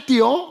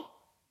chaqueteó,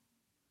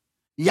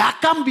 ya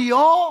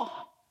cambió.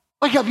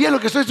 Oiga bien lo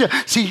que estoy diciendo,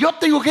 si yo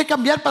tengo que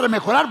cambiar para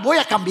mejorar, voy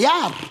a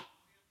cambiar.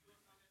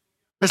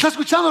 ¿Me está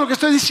escuchando lo que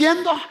estoy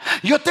diciendo?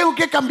 Yo tengo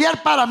que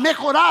cambiar para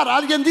mejorar.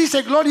 Alguien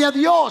dice gloria a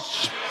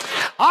Dios.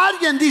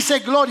 Alguien dice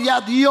gloria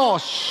a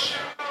Dios.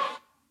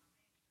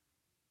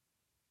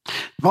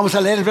 Vamos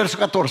a leer el verso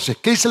 14.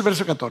 ¿Qué dice el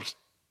verso 14?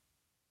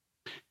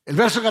 El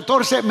verso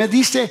 14 me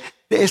dice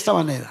de esta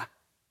manera.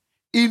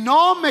 Y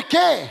no me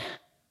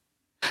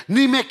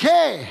ni me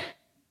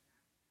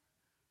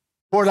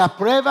por la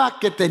prueba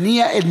que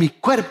tenía en mi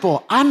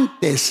cuerpo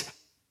antes,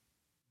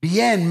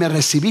 bien me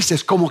recibiste.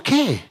 ¿Cómo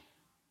qué?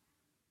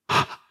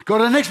 Go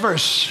to the next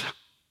verse.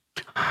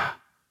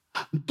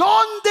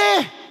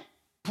 ¿Dónde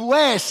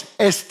pues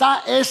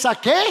está esa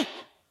qué?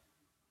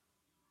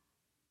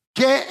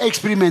 ¿Qué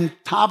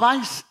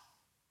experimentabais?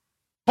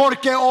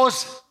 Porque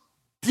os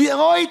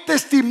doy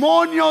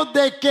testimonio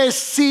de que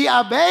si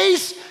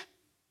habéis,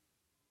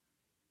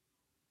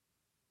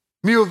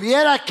 me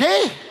hubiera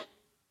 ¿qué?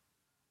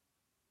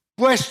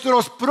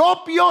 Vuestros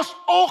propios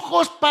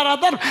ojos para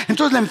dar.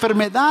 Entonces la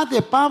enfermedad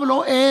de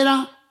Pablo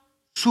era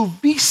su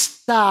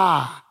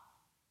vista.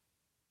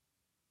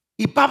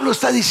 Y Pablo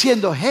está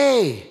diciendo,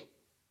 hey,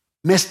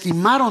 me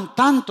estimaron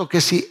tanto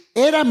que si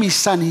era mi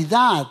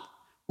sanidad,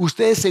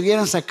 ustedes se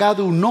hubieran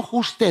sacado un ojo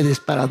ustedes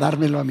para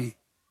dármelo a mí.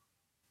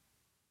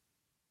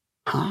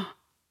 ¿Ah?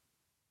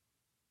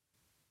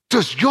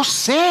 Entonces yo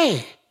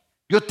sé,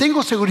 yo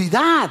tengo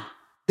seguridad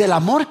del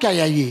amor que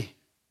hay allí.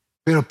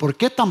 Pero ¿por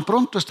qué tan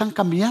pronto están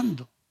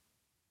cambiando?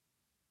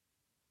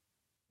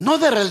 No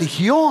de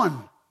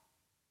religión,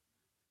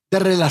 de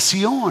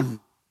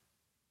relación.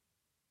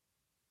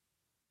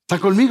 ¿Está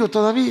conmigo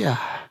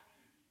todavía?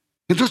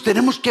 Entonces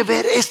tenemos que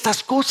ver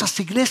estas cosas,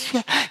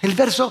 iglesia. El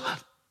verso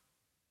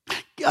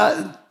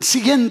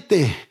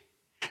siguiente.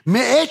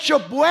 Me he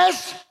hecho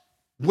pues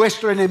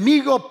vuestro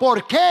enemigo.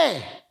 ¿Por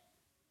qué?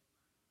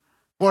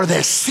 Por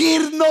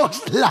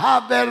decirnos la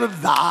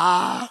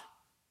verdad.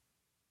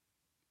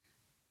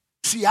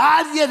 Si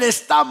alguien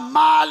está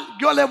mal,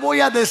 yo le voy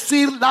a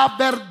decir la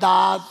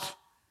verdad.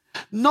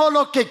 No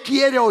lo que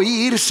quiere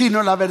oír,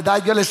 sino la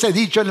verdad. Yo les he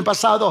dicho en el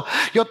pasado,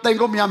 yo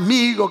tengo mi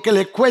amigo que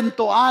le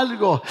cuento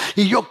algo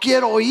y yo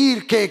quiero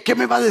oír qué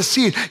me va a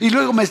decir. Y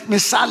luego me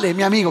sale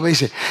mi amigo, me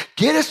dice,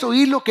 ¿quieres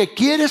oír lo que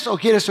quieres o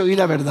quieres oír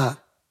la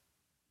verdad?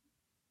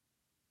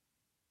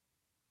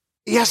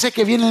 Y ya sé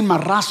que viene el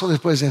marrazo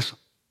después de eso.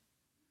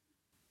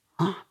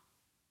 ¿Ah?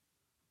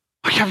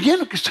 Oiga bien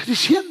lo que estoy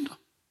diciendo.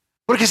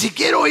 Porque si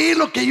quiero oír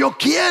lo que yo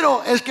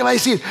quiero, es que va a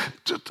decir,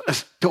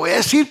 te voy a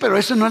decir, pero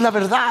eso no es la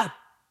verdad.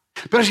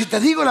 Pero si te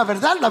digo la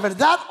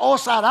verdad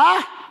os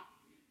hará,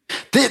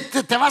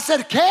 te va a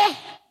hacer ¿qué?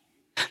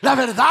 La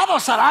verdad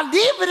os hará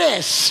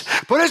libres.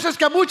 Por eso es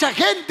que mucha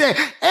gente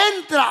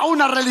entra a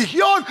una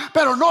religión,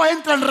 pero no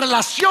entra en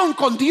relación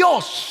con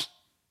Dios.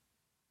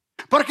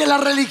 Porque la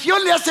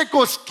religión le hace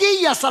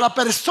cosquillas a la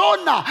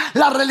persona.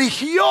 La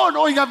religión,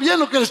 oiga bien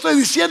lo que le estoy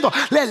diciendo,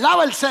 le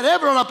lava el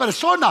cerebro a la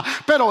persona.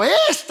 Pero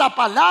esta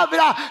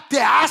palabra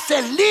te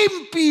hace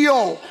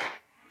limpio.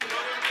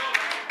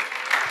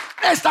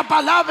 Esta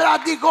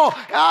palabra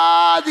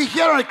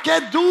dijeron,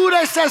 qué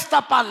dura es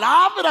esta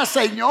palabra,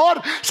 Señor.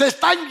 Se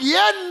están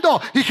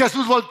yendo. Y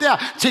Jesús voltea.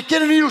 Si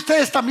quieren ir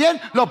ustedes también,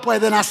 lo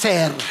pueden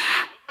hacer.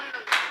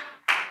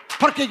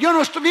 Porque yo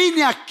no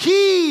vine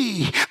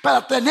aquí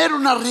para tener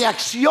una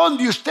reacción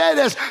de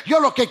ustedes. Yo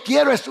lo que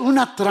quiero es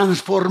una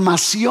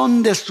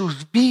transformación de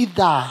sus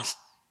vidas.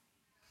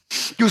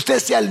 Que usted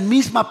sea la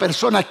misma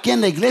persona aquí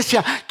en la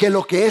iglesia que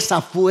lo que es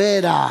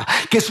afuera.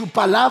 Que su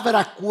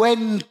palabra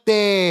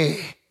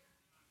cuente.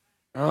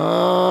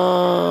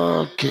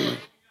 Ok.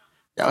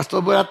 Ya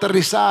estoy, voy a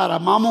aterrizar.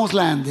 Amamos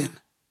landing.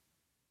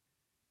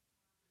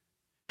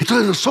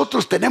 Entonces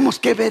nosotros tenemos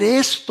que ver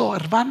esto,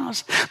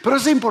 hermanos. Pero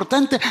es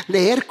importante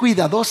leer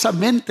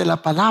cuidadosamente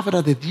la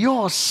palabra de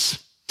Dios.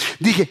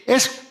 Dije,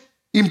 es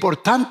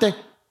importante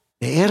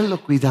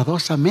leerlo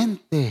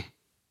cuidadosamente.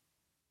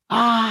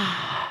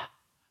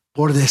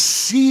 Por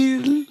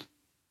deciros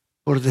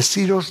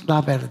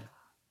la verdad.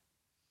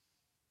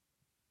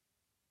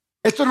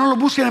 Esto no lo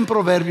busquen en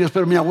Proverbios,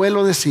 pero mi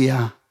abuelo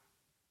decía,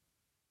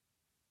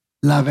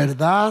 la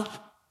verdad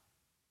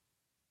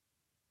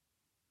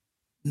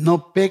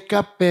no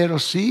peca, pero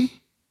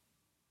sí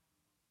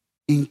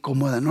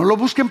incomoda. No lo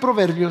busquen en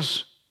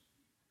Proverbios.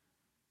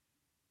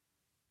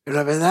 Pero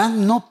la verdad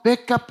no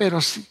peca,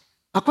 pero sí.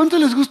 ¿A cuánto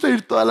les gusta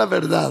oír toda la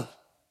verdad?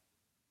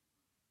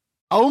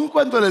 Aun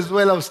cuando les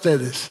duela a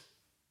ustedes.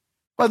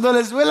 Cuando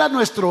les duela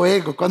nuestro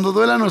ego. Cuando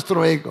duela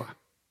nuestro ego.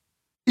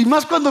 Y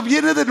más cuando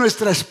viene de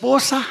nuestra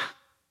esposa.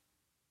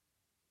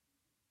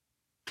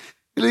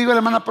 Y le digo a la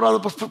hermana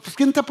Prado, pues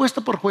 ¿quién te ha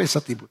puesto por juez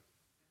a ti?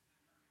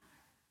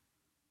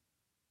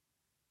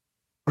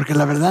 Porque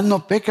la verdad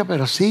no peca,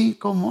 pero sí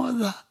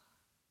incomoda.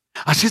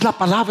 Así es la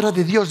palabra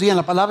de Dios. Digan,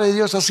 la palabra de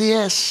Dios así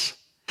es.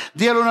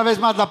 Dígalo una vez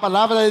más, la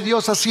palabra de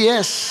Dios así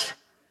es.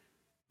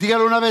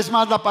 Dígalo una vez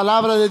más, la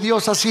palabra de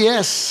Dios así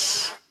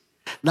es.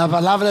 La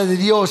palabra de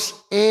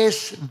Dios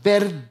es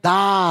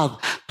verdad.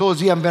 Todos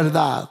digan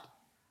verdad.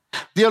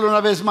 Dígalo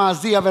una vez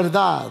más, diga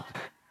verdad.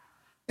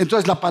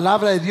 Entonces la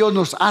palabra de Dios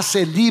nos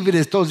hace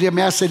libres. Todos digan,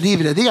 me hace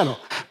libre. Dígalo,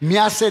 me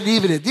hace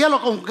libre.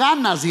 Dígalo con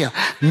ganas, diga,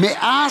 me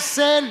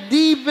hace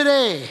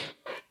libre.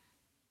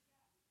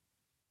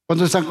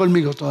 ¿Cuántos están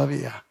conmigo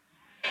todavía?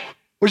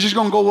 We're just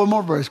going to go one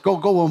more verse. Go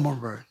one more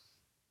verse.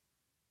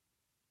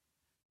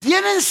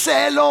 Tienen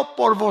celo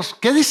por vos.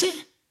 ¿Qué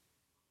dice?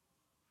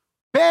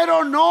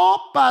 Pero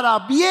no para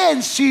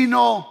bien,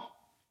 sino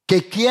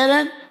que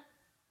quieren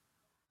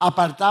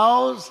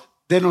apartados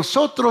de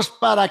nosotros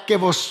para que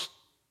vos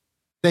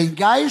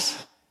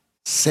tengáis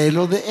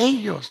celo de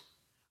ellos.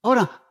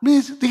 Ahora,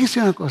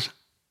 dígase una cosa.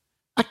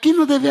 Aquí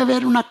no debe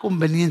haber una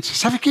conveniencia.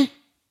 ¿Sabe qué?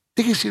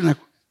 Dígase una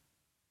cosa.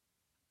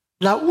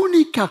 La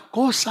única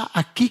cosa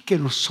aquí que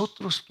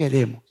nosotros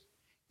queremos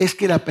es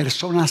que la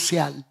persona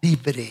sea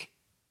libre.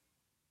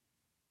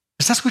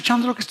 ¿Está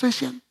escuchando lo que estoy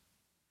diciendo?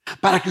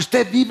 para que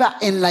usted viva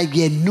en la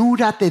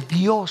llenura de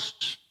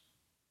Dios.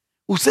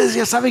 Ustedes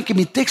ya saben que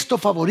mi texto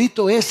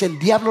favorito es: el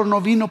diablo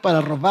no vino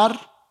para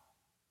robar.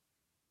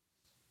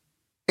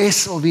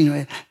 Eso vino.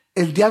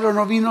 El diablo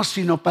no vino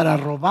sino para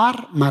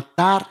robar,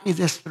 matar y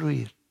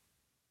destruir.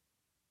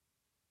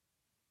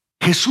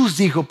 Jesús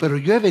dijo: pero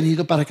yo he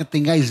venido para que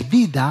tengáis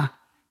vida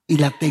y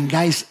la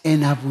tengáis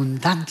en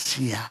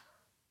abundancia.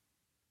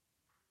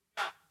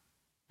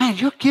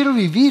 Yo quiero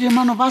vivir,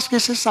 hermano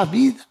Vázquez, esa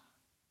vida.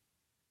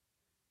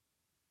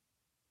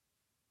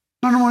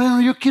 Hermano Moreno,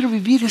 yo quiero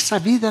vivir esa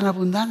vida en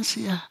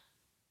abundancia.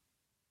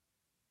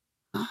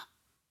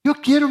 Yo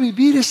quiero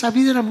vivir esa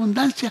vida en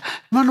abundancia.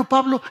 Hermano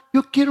Pablo,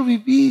 yo quiero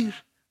vivir,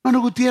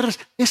 hermano Gutiérrez,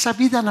 esa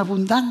vida en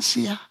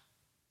abundancia.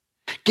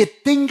 Que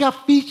tenga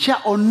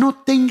ficha o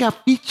no tenga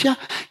ficha,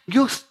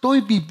 yo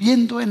estoy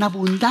viviendo en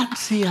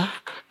abundancia.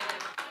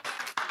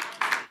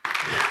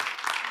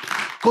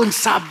 Con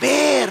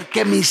saber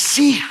que mis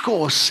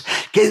hijos,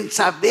 con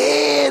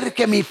saber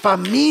que mi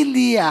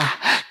familia,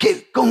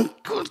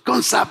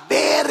 con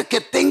saber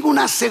que tengo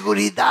una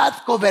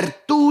seguridad,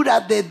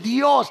 cobertura de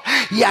Dios.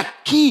 Y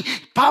aquí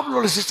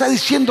Pablo les está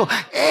diciendo: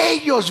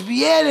 ellos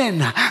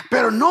vienen,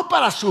 pero no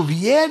para su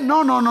bien,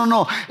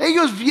 no.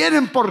 Ellos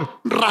vienen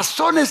por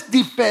razones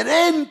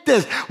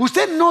diferentes.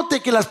 Usted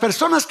note que las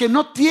personas que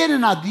no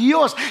tienen a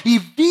Dios y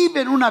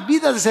viven una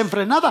vida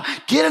desenfrenada,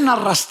 quieren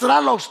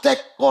arrastrarlo a usted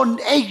con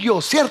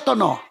ellos, ¿cierto o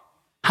no?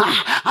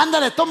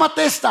 Ándale,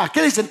 tómate esta.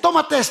 ¿Qué dicen?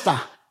 Tómate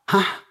esta.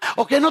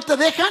 ¿O que no te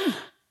dejan?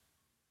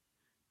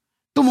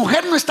 Tu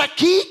mujer no está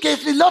aquí, que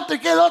es el otro y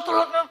que el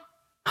otro.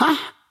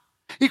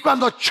 Y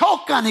cuando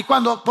chocan, y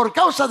cuando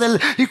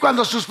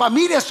cuando sus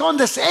familias son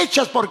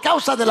deshechas por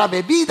causa de la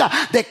bebida,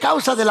 de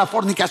causa de la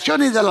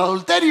fornicación y del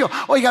adulterio,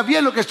 oiga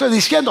bien lo que estoy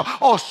diciendo,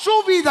 o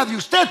su vida de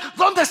usted,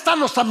 ¿dónde están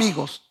los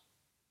amigos?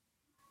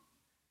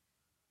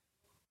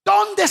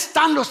 ¿Dónde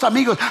están los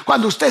amigos?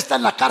 Cuando usted está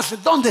en la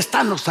cárcel, ¿dónde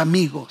están los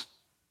amigos?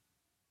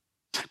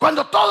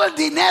 Cuando todo el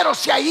dinero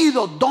se ha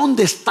ido,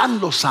 ¿dónde están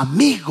los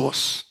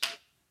amigos?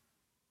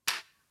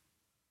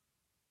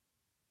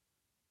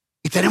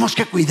 Y tenemos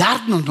que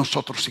cuidarnos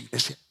nosotros,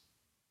 iglesia.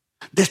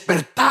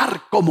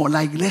 Despertar como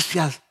la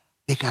iglesia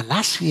de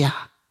Galacia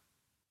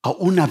a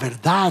una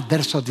verdad.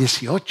 Verso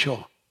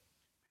 18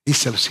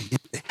 dice lo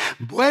siguiente: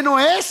 bueno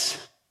es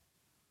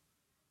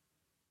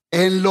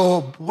en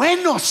lo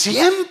bueno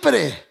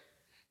siempre,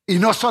 y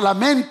no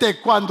solamente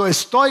cuando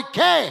estoy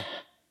 ¿qué?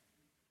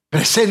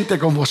 Presente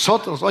con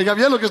vosotros. Oiga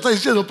bien lo que está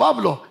diciendo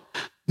Pablo.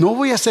 No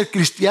voy a ser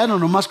cristiano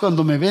nomás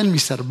cuando me ven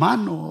mis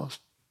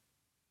hermanos.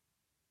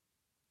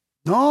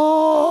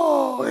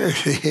 No.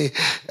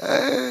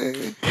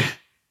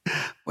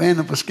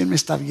 Bueno, pues ¿quién me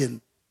está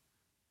viendo?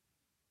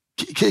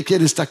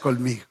 ¿Quién está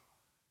conmigo?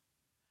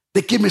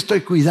 ¿De quién me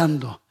estoy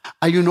cuidando?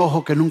 Hay un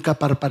ojo que nunca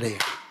parpadea.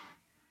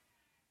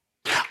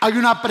 Hay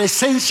una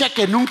presencia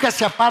que nunca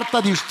se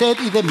aparta de usted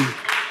y de mí.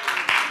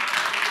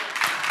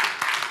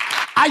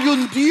 Hay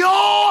un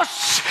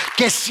Dios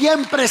que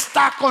siempre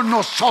está con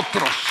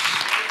nosotros.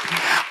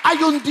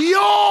 Hay un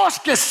Dios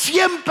que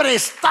siempre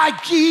está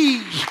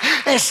allí.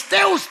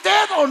 Esté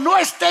usted o no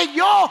esté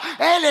yo,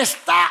 Él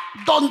está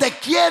donde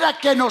quiera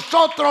que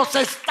nosotros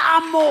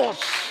estamos.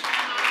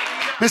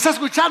 ¿Me está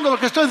escuchando lo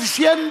que estoy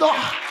diciendo?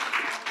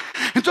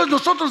 Entonces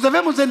nosotros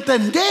debemos de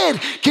entender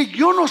que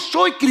yo no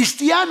soy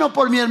cristiano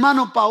por mi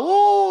hermano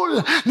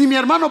Paul, ni mi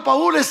hermano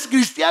Paul es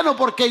cristiano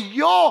porque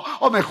yo,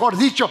 o mejor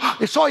dicho,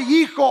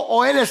 soy hijo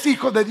o él es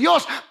hijo de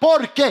Dios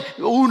porque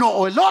uno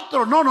o el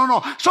otro.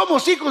 No.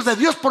 Somos hijos de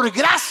Dios por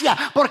gracia,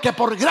 porque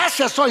por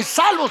gracia sois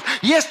salvos.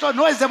 Y esto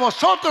no es de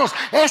vosotros,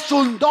 es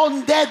un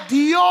don de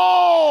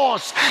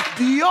Dios.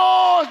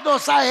 Dios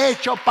nos ha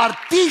hecho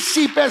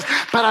partícipes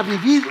para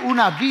vivir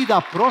una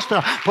vida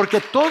próspera,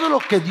 porque todo lo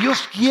que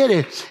Dios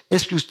quiere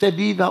es que usted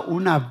viva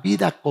una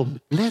vida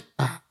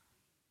completa.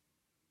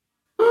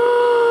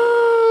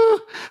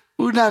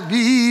 Una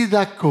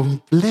vida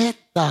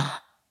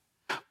completa.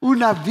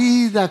 Una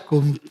vida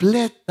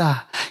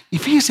completa. Y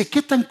fíjese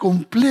qué tan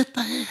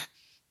completa es,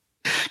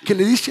 que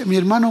le dice a mi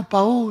hermano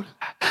Paul: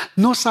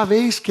 ¿no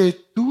sabéis que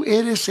tú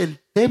eres el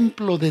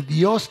templo de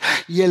Dios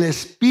y el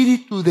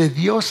Espíritu de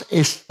Dios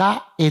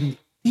está en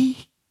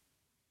ti?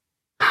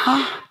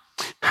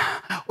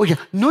 Oye,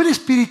 no el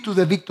espíritu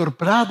de Víctor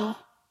Prado,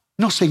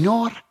 no,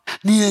 Señor,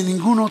 ni de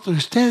ninguno otro de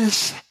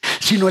ustedes,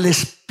 sino el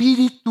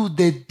Espíritu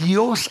de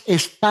Dios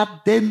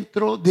está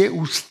dentro de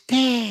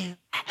usted.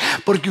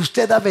 Porque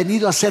usted ha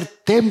venido a ser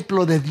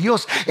templo de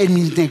Dios en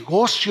mis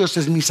negocios,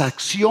 en mis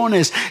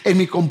acciones, en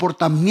mi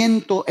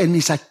comportamiento, en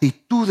mis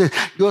actitudes.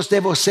 Yo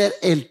debo ser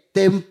el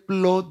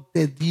templo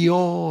de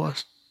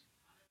Dios.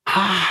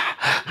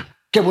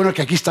 Qué bueno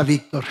que aquí está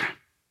Víctor.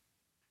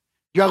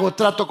 Yo hago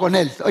trato con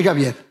él. Oiga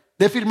bien,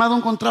 ¿le he firmado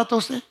un contrato a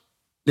usted?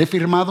 ¿Le he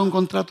firmado un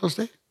contrato a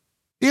usted?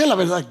 Diga la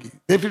verdad aquí.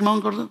 ¿Le he firmado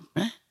un contrato?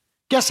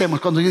 ¿Qué hacemos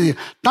cuando yo digo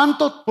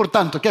tanto por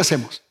tanto? ¿Qué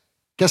hacemos?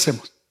 ¿Qué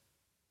hacemos?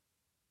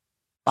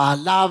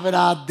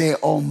 Palabra de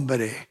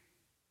hombre.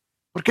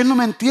 ¿Por qué no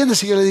me entiende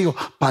si yo le digo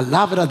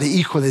palabra de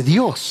hijo de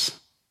Dios?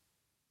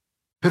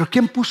 Pero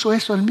 ¿quién puso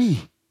eso en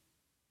mí?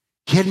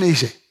 Y Él me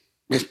dice,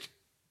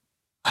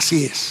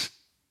 así es.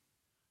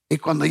 Y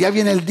cuando ya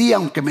viene el día,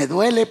 aunque me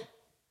duele,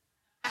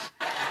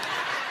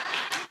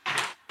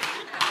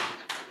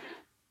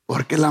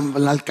 porque la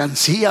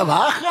alcancía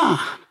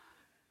baja.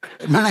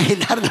 Hermana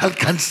Aguilar, la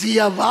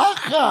alcancía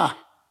baja.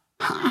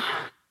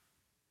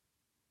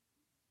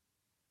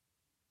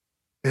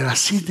 Pero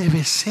así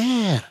debe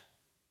ser.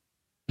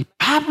 Y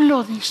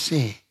Pablo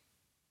dice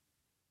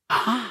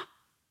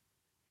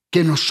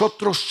que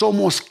nosotros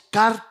somos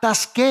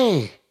cartas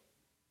que.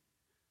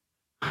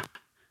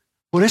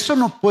 Por eso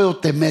no puedo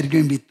temer yo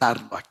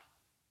invitarlo aquí.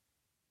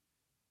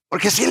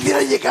 Porque si él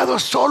hubiera llegado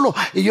solo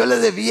y yo le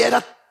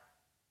debiera,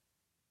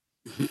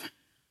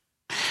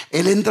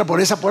 él entra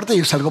por esa puerta y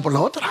yo salgo por la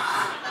otra.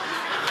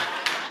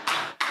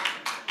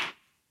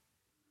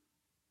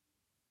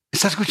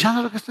 ¿Está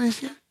escuchando lo que estoy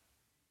diciendo?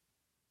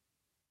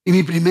 Y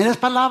mis primeras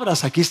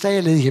palabras, aquí está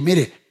ella, le dije,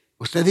 mire,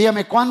 usted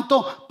dígame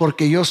cuánto,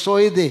 porque yo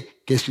soy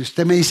de que si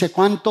usted me dice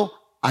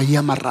cuánto, ahí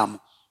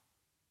amarramos.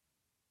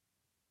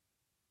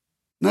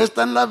 No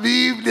está en la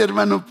Biblia,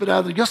 hermano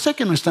Prado. Yo sé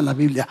que no está en la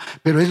Biblia,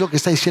 pero es lo que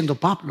está diciendo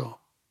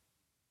Pablo.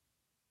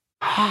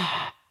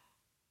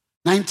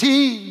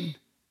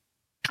 19.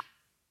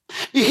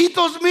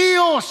 Hijitos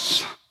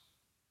míos,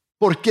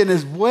 por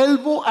quienes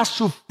vuelvo a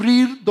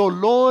sufrir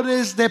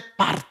dolores de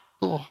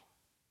parto,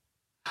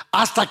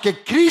 hasta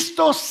que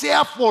Cristo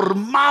sea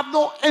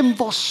formado en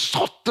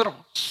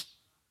vosotros.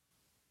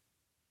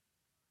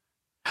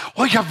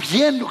 Oiga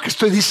bien lo que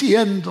estoy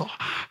diciendo.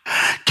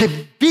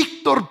 Que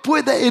Víctor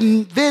puede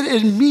ver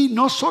en mí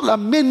no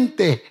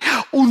solamente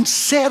un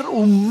ser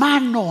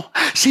humano,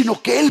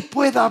 sino que él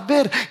pueda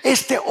ver,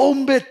 este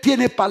hombre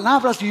tiene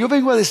palabras. Y yo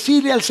vengo a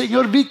decirle al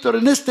señor Víctor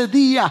en este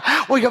día,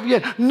 oiga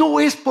bien, no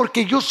es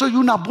porque yo soy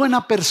una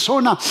buena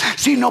persona,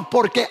 sino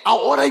porque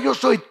ahora yo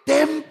soy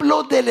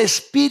templo del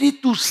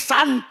Espíritu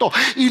Santo.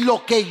 Y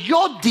lo que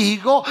yo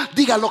digo,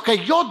 diga lo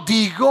que yo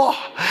digo,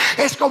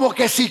 es como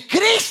que si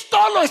Cristo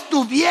lo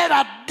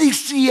estuviera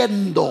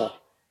diciendo.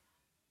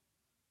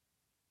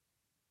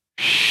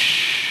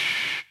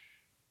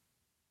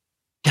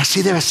 Y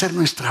así debe ser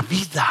nuestra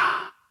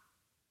vida,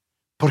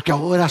 porque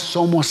ahora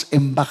somos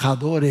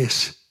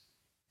embajadores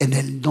en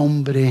el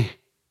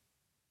nombre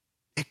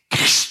de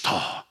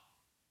Cristo,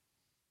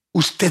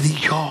 usted y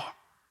yo.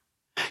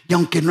 Y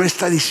aunque no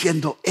está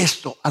diciendo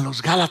esto a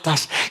los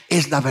Gálatas,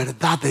 es la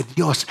verdad de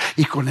Dios.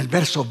 Y con el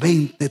verso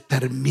 20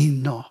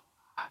 termino.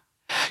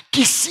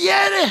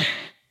 Quisiere,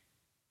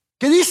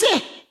 ¿qué dice?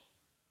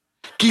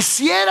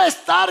 Quisiera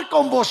estar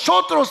con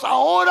vosotros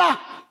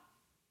ahora.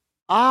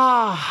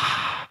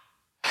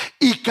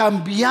 Y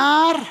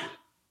cambiar,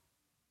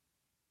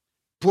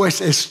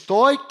 pues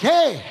estoy,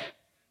 ¿qué?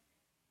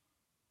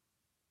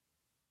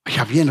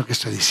 Oiga bien lo que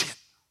estoy diciendo.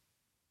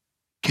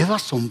 Quedo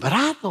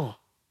asombrado.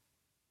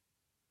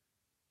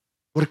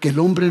 Porque el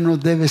hombre no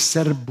debe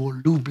ser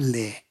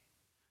voluble.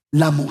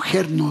 La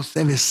mujer no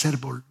debe ser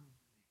voluble.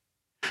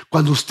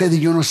 Cuando usted y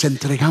yo nos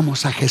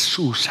entregamos a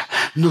Jesús,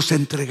 nos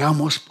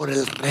entregamos por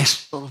el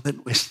resto de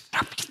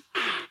nuestra vida.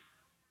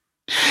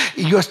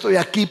 Y yo estoy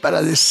aquí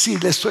para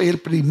decirle, soy el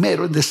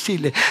primero en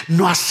decirle,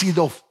 no ha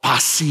sido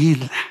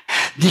fácil.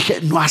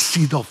 Dije, no ha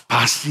sido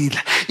fácil.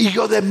 Y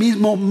yo de mí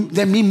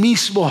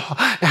mismo,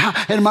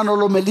 hermano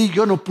Lomelí,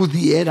 yo no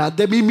pudiera.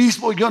 De mí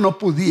mismo yo no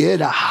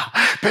pudiera.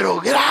 Pero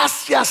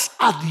gracias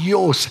a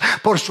Dios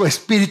por su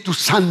Espíritu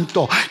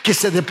Santo que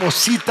se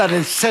deposita en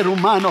el ser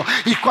humano.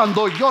 Y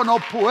cuando yo no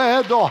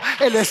puedo,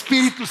 el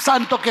Espíritu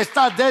Santo que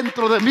está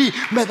dentro de mí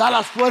me da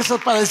las fuerzas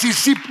para decir,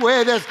 sí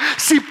puedes,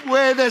 sí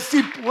puedes,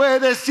 sí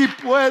puedes, sí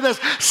puedes,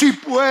 sí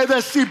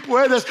puedes, sí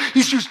puedes.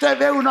 Y si usted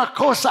ve una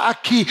cosa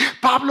aquí,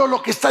 Pablo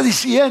lo que está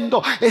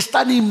diciendo,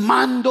 está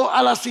animando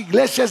a las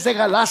iglesias de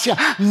Galacia,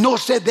 no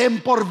se den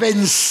por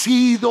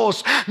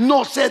vencidos,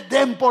 no se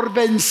den por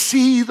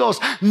vencidos,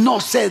 no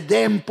se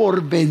den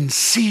por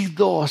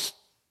vencidos.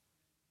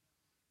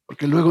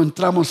 Porque luego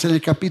entramos en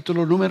el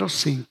capítulo número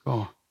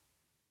 5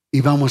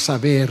 y vamos a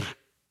ver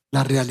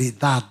la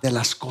realidad de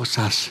las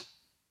cosas,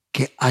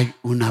 que hay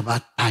una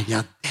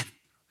batalla dentro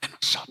de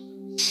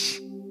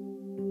nosotros.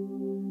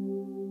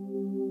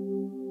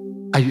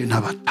 Hay una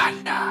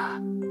batalla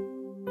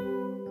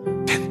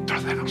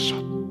dentro de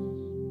nosotros.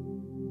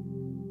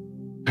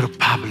 Pero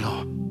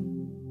Pablo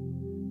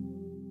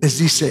les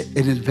dice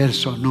en el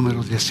verso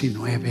número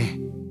 19,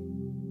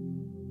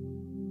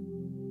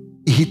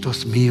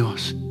 hijitos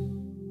míos,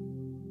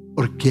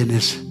 por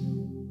quienes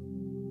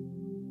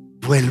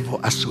vuelvo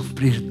a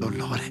sufrir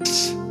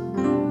dolores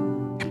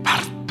de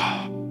parto.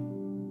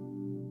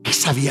 ¿Qué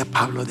sabía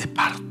Pablo de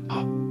parto?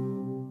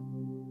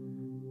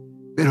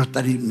 Pero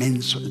tan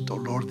inmenso el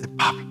dolor de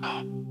Pablo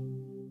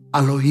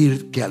al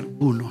oír que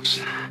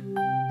algunos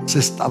se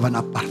estaban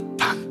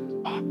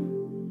apartando,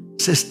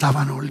 se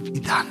estaban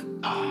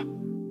olvidando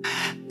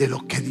de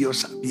lo que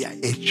Dios había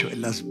hecho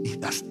en las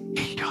vidas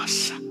de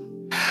ellos.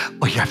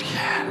 Oiga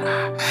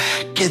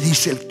bien, ¿qué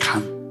dice el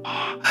canto?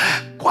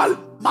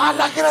 Cuál mal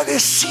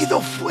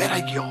agradecido fuera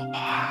yo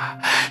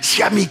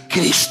si a mi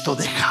Cristo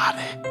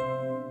dejare.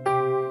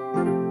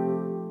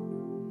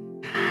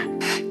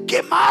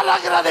 qué mal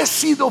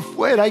agradecido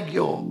fuera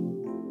yo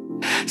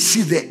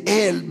si de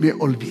Él me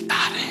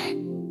olvidare.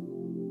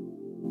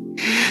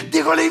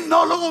 Digo el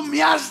himnólogo,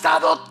 me has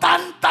dado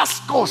tantas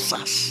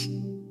cosas.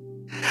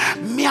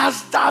 Me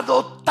has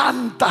dado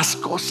tantas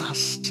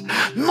cosas.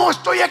 No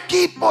estoy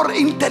aquí por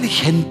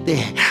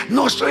inteligente,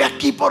 no estoy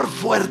aquí por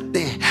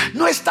fuerte,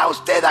 no está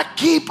usted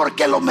aquí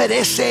porque lo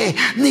merece,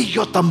 ni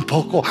yo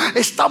tampoco.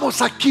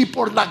 Estamos aquí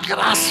por la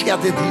gracia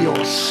de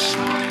Dios.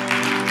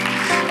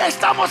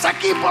 Estamos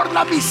aquí por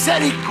la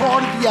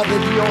misericordia de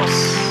Dios,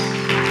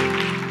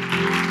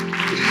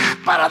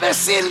 para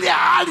decirle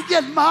a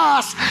alguien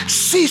más: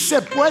 sí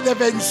se puede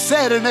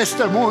vencer en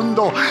este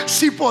mundo,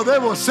 sí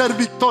podemos ser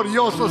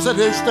victoriosos en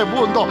este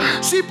mundo,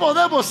 sí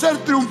podemos ser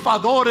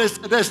triunfadores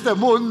en este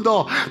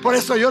mundo. Por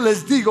eso yo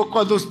les digo,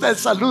 cuando usted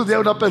salude a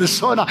una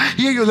persona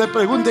y ellos le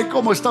pregunten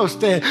 ¿cómo está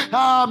usted?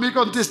 Mi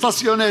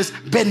contestación es: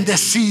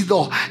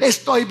 bendecido,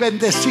 estoy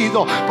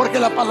bendecido, porque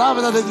la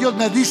palabra de Dios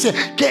me dice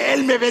que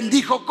Él me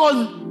bendijo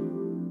con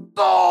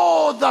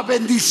toda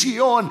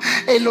bendición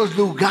en los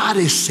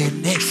lugares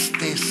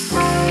celestes.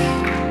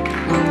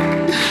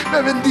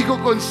 Me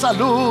bendigo con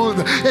salud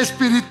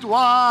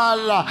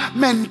espiritual,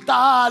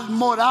 mental,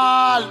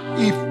 moral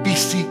y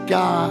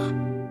física.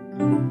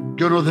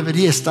 Yo no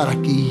debería estar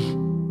aquí.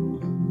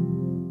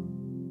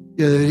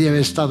 Yo debería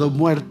haber estado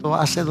muerto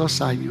hace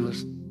 2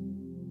 años.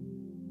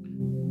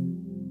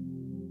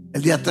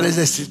 El día 3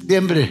 de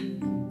septiembre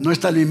no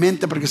está en mi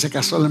mente porque se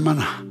casó la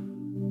hermana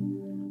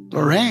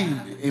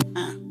Lorraine.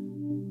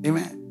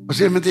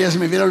 Posiblemente ya se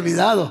me hubiera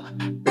olvidado,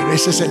 pero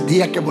ese es el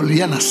día que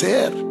volví a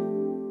nacer.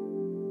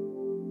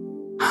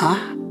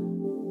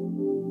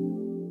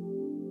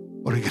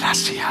 Por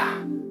gracia.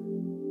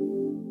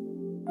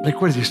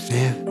 Recuerde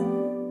usted,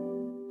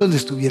 ¿dónde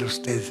estuviera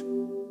usted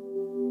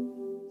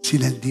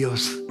sin el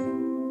Dios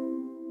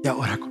que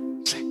ahora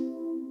conoce?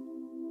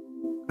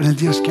 Con el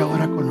Dios que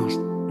ahora conoce.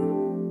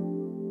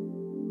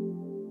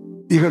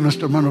 Dijo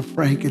nuestro hermano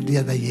Frank el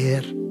día de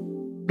ayer,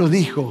 lo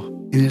dijo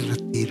en el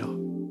retiro: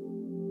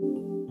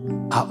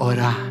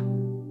 ahora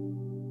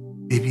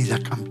mi vida ha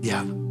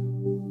cambiado.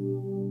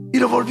 Y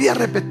lo volví a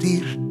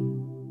repetir: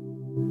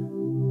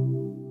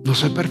 no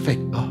soy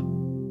perfecto,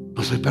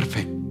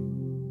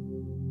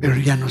 pero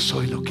ya no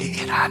soy lo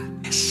que era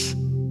antes.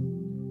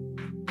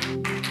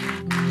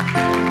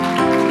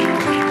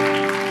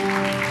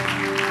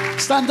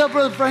 Stand up,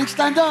 brother Frank,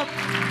 stand up.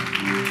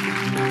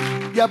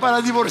 Ya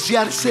para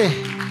divorciarse,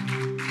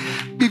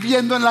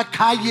 viviendo en la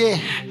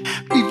calle,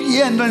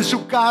 viviendo en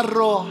su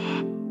carro.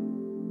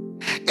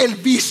 El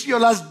vicio,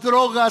 las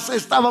drogas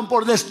estaban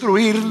por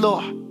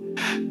destruirlo,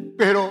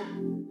 pero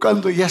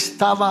cuando ya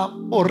estaba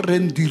por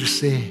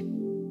rendirse,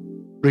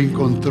 lo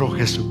encontró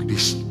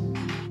Jesucristo.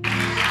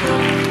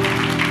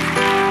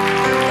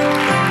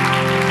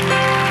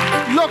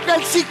 Lo que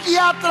el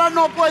psiquiatra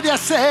no puede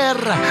hacer,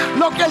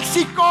 lo que el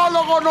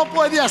psicólogo no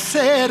puede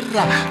hacer,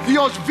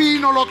 Dios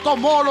vino, lo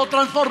tomó, lo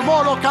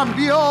transformó, lo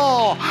cambió.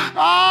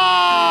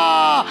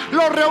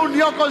 Lo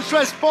reunió con su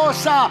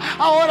esposa.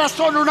 Ahora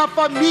son una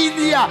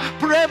familia,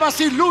 pruebas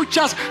y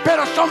luchas,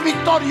 pero son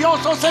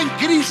victoriosos en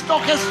Cristo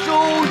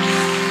Jesús.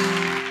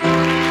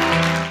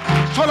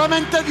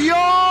 Solamente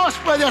Dios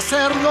puede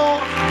hacerlo.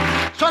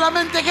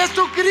 Solamente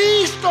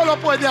Jesucristo lo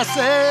puede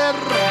hacer.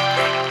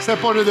 Se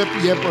pone de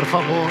pie, por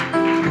favor.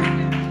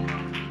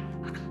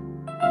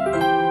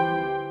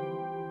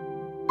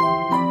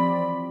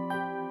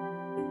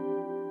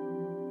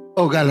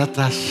 Oh,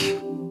 Gálatas,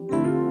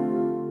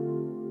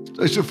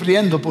 estoy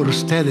sufriendo por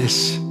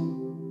ustedes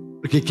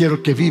porque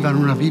quiero que vivan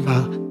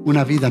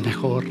una vida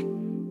mejor.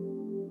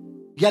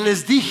 Ya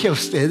les dije a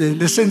ustedes,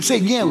 les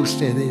enseñé a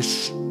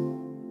ustedes.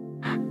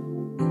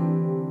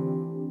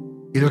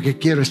 Y lo que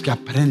quiero es que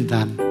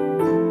aprendan,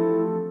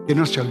 que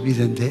no se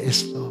olviden de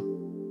esto.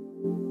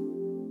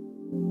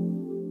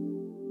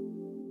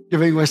 Yo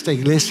vengo a esta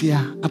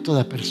iglesia, a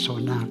toda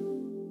persona.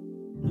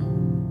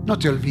 No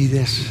te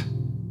olvides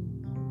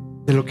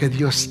de lo que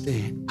Dios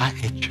te ha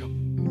hecho,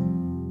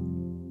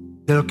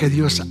 de lo que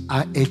Dios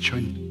ha hecho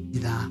en tu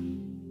vida.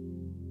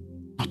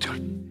 No te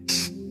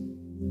olvides.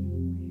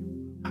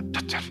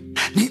 No te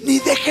olvides. Ni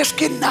dejes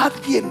que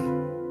nadie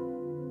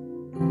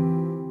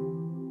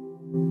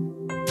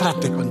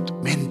trate con tu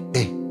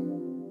mente.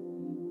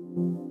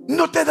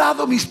 No te he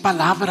dado mis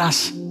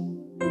palabras.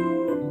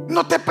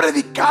 No te he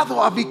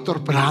predicado a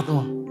Víctor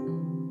Prado.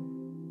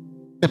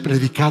 Te he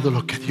predicado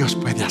lo que Dios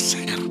puede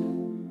hacer.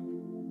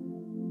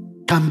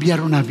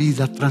 Cambiar una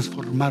vida,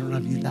 transformar una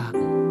vida.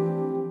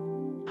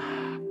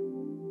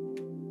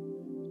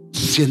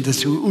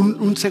 Siéntese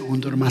un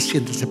segundo nomás.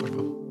 Siéntese, por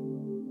favor.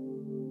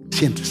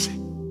 Siéntese.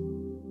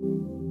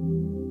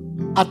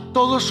 A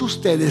todos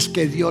ustedes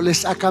que Dios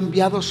les ha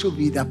cambiado su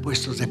vida,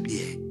 puestos de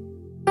pie.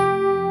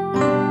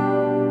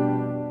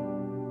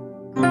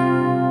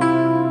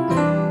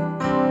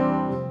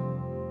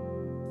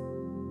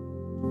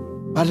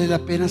 ¿Vale la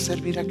pena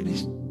servir a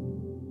Cristo?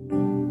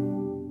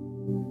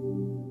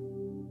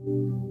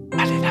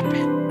 Vale la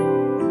pena.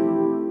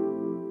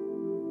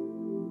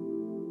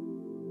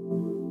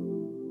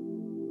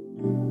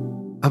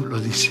 Pablo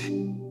dice: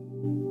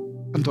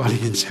 Cuando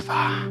alguien se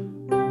va,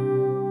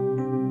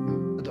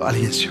 cuando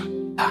alguien se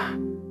olvida,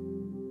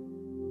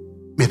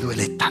 me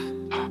duele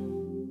tanto.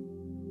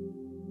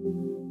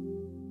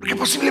 Porque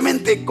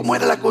posiblemente, como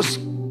era la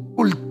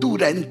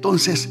cultura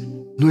entonces,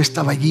 no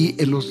estaba allí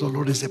en los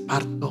dolores de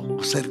parto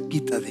o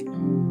cerquita de,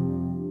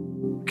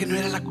 porque no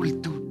era la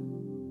cultura.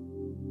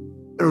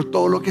 Pero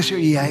todo lo que se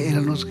oía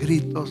eran los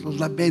gritos, los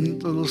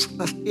lamentos,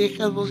 las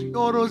quejas, los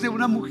lloros de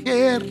una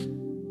mujer.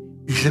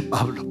 Dice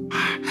Pablo,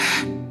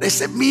 de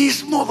ese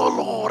mismo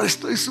dolor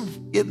estoy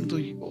sufriendo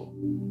yo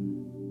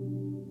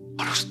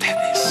por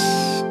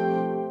ustedes,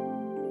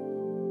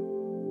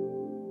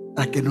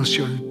 para que no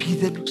se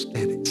olviden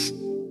ustedes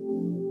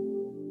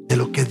de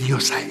lo que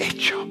Dios ha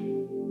hecho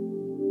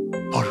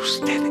por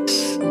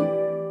ustedes.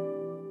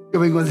 Yo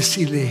vengo a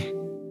decirle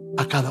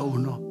a cada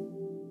uno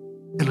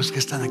de los que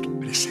están aquí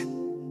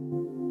presentes,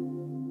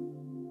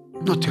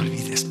 no te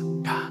olvides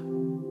nunca.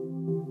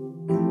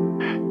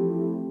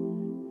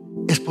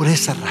 Es por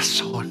esa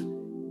razón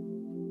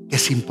que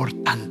es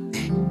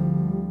importante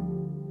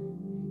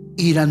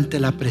ir ante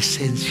la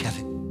presencia de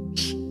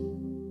Dios.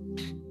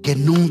 Que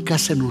nunca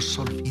se nos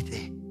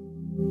olvide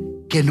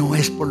que no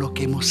es por lo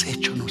que hemos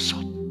hecho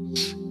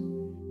nosotros,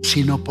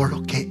 sino por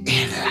lo que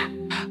Él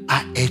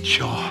ha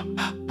hecho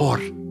por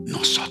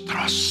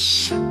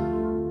nosotros,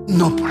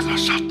 no por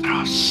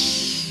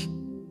nosotros.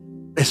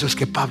 Eso es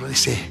que Pablo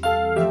dice,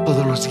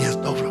 todos los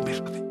días doblo mi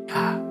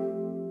rodilla.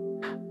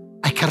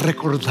 Hay que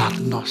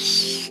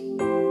recordarnos.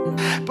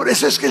 Por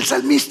eso es que el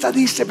salmista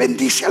dice,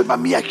 bendice alma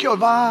mía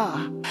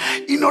Jehová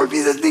y no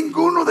olvides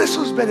ninguno de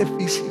sus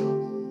beneficios.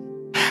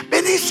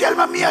 Bendice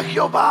alma mía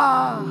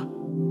Jehová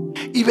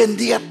y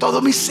bendiga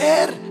todo mi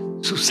ser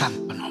su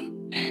santo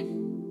nombre.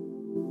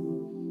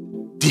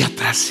 Día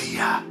tras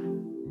día,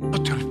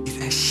 no te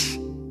olvides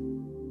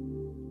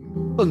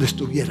donde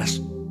estuvieras,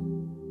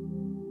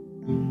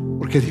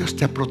 porque Dios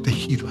te ha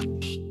protegido a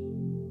ti.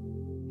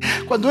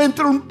 Cuando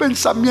entra un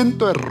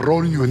pensamiento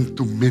erróneo en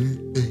tu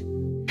mente,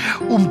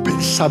 un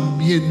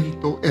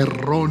pensamiento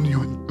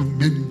erróneo en tu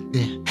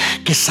mente,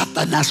 que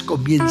Satanás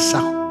comienza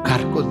a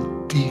jugar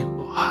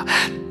contigo,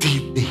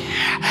 dile,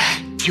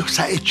 Dios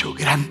ha hecho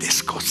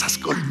grandes cosas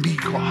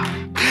conmigo.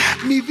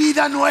 Mi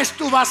vida no es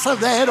tu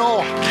basurero,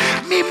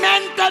 mi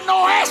mente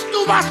no es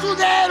tu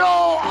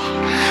basurero,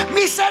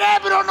 mi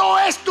cerebro no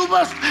es tu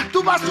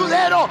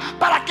basurero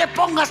para que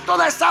pongas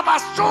toda esa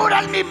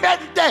basura en mi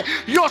mente.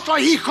 Yo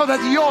soy hijo de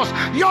Dios.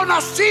 Yo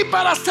nací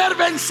para ser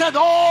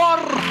vencedor.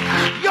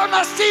 Yo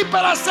nací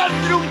para ser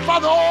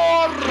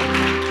triunfador.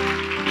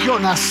 Yo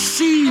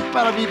nací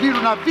para vivir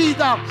una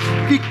vida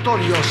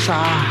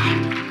victoriosa.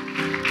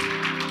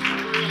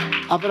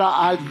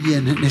 Habrá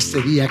alguien en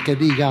este día que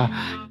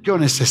diga, yo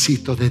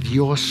necesito de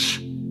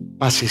Dios.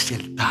 Pase este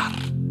altar.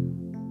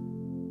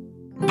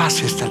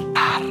 Pase este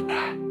altar.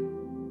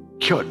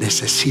 Yo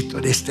necesito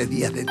en este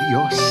día de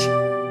Dios,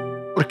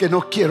 porque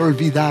no quiero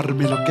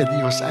olvidarme lo que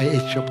Dios ha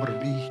hecho por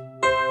mí.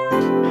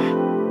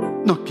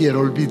 No quiero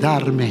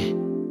olvidarme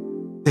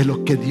de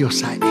lo que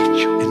Dios ha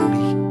hecho en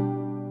mí.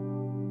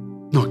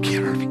 No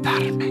quiero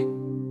olvidarme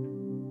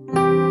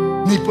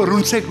ni por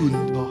un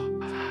segundo,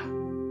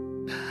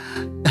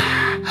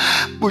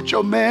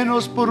 mucho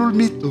menos por un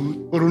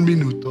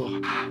minuto.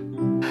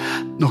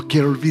 No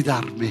quiero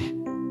olvidarme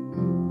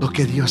lo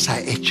que Dios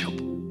ha hecho.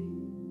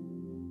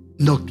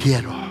 No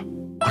quiero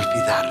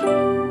olvidar.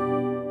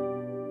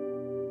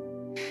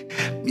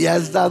 Me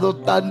has dado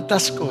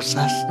tantas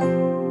cosas.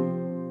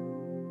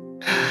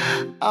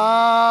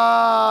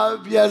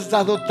 Me has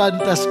dado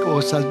tantas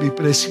cosas, mi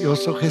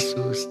precioso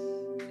Jesús,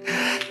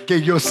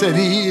 que yo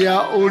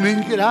sería un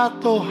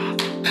ingrato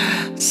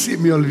si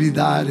me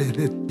olvidare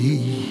de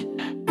ti.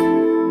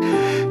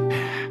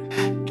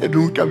 Que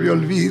nunca me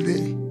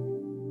olvide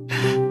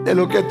de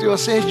lo que tú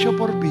has hecho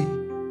por mí.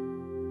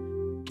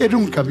 Que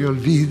nunca me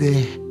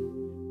olvide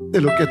de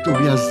lo que tú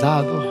me has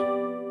dado.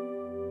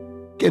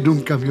 Que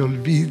nunca me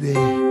olvide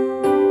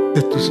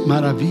de tus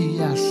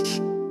maravillas.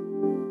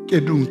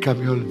 Que nunca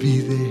me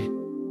olvide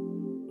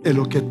de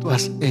lo que tú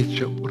has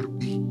hecho por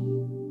mí.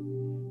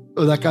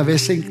 Toda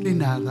cabeza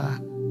inclinada,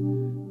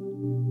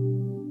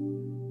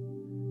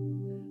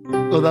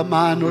 toda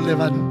mano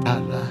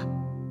levantada.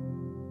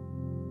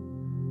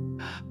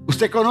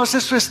 Usted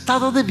conoce su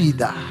estado de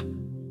vida.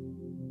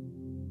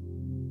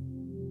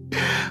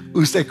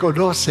 Usted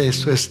conoce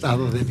su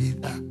estado de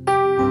vida.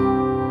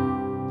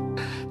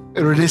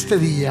 Pero en este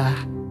día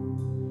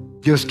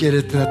Dios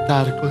quiere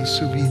tratar con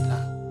su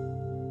vida.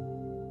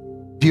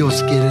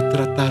 Dios quiere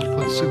tratar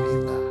con su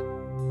vida.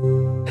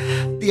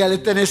 Dígale,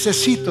 te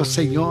necesito,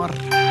 Señor.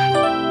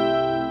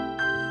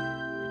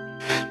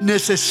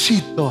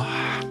 Necesito.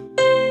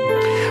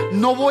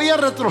 No voy a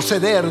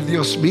retroceder,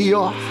 Dios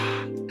mío.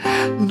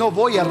 No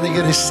voy a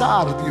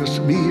regresar, Dios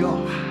mío.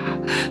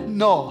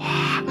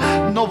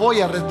 No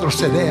voy a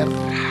retroceder.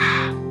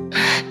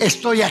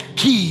 Estoy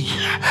aquí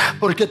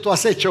porque tú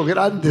has hecho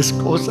grandes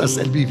cosas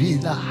en mi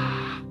vida.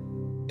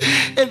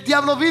 El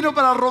diablo vino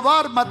para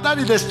robar, matar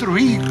y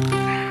destruir,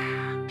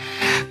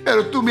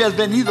 pero tú me has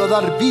venido a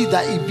dar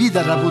vida y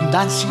vida en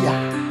abundancia.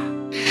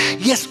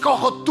 y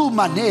escojo tu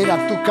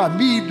manera, tu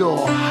camino.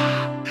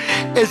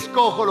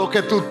 Escojo lo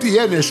que tú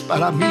tienes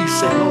para mí,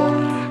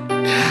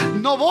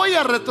 Señor. No voy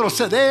a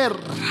retroceder.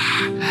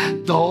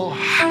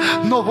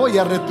 No voy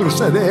a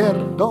retroceder.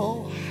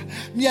 No.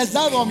 Me has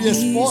dado a mi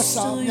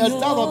esposa, me has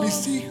dado a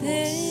mis hijos.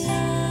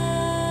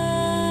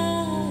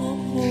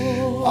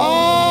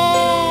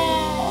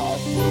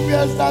 Tú me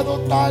has dado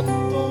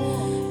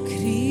tanto.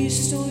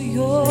 Cristo,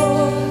 yo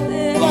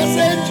Tú has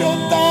hecho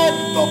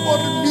tanto por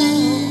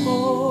mí.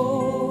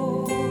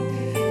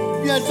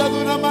 Me has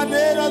dado una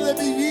manera de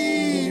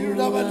vivir,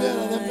 una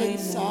manera de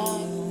pensar.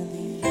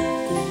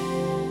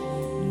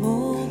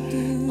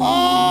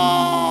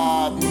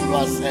 Tú lo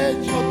has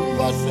hecho, tú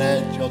lo has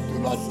hecho, tú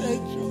lo has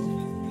hecho.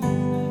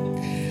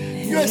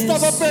 Yo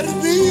estaba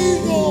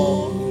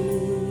perdido.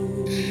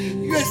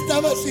 Yo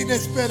estaba sin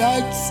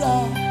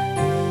esperanza.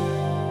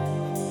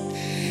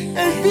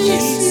 El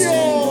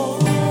vicio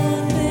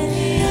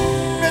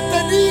me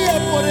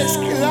tenía por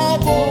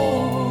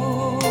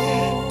esclavo,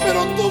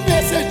 pero tú me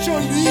has hecho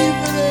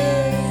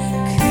libre.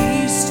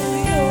 Cristo,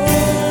 yo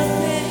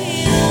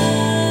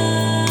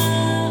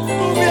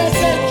Tú me has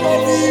hecho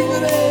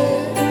libre.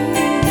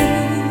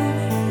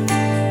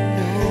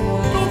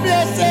 Tú me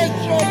has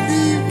hecho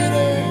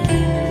libre.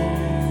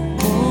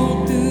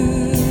 Tú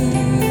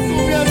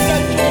me has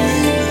hecho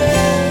libre.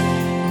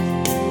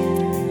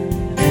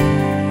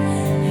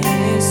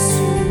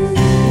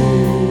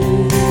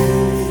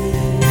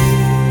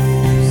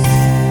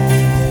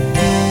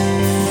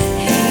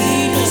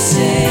 y no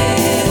sé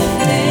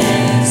dónde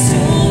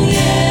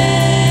estuviera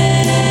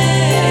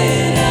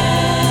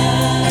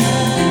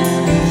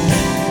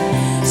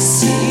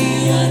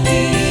si yo a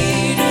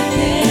ti no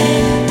te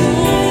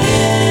tuviera,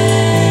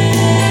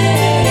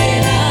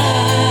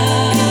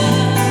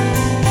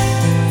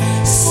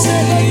 si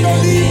no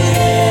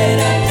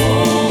hubiera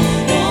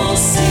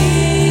conocido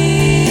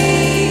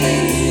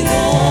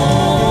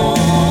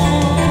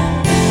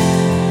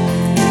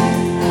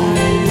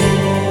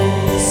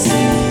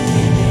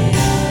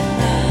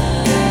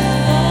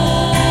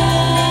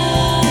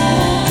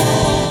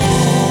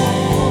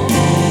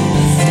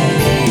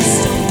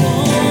Cristo,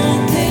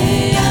 yo te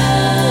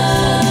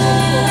amo.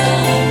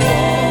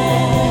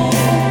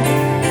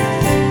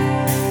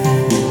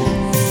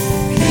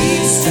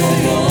 Cristo,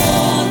 yo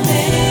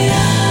te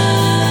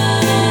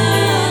amo.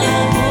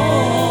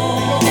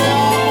 Yo te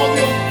amo,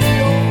 Dios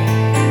mío.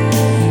 No hay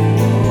nadie como tú, Jesús.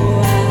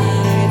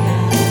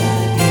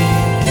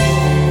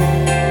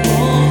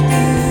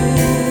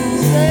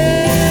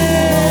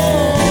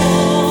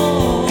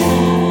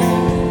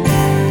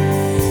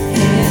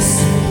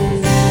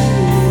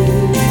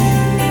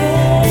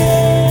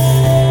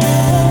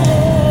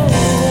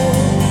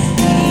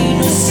 Y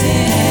no sé dónde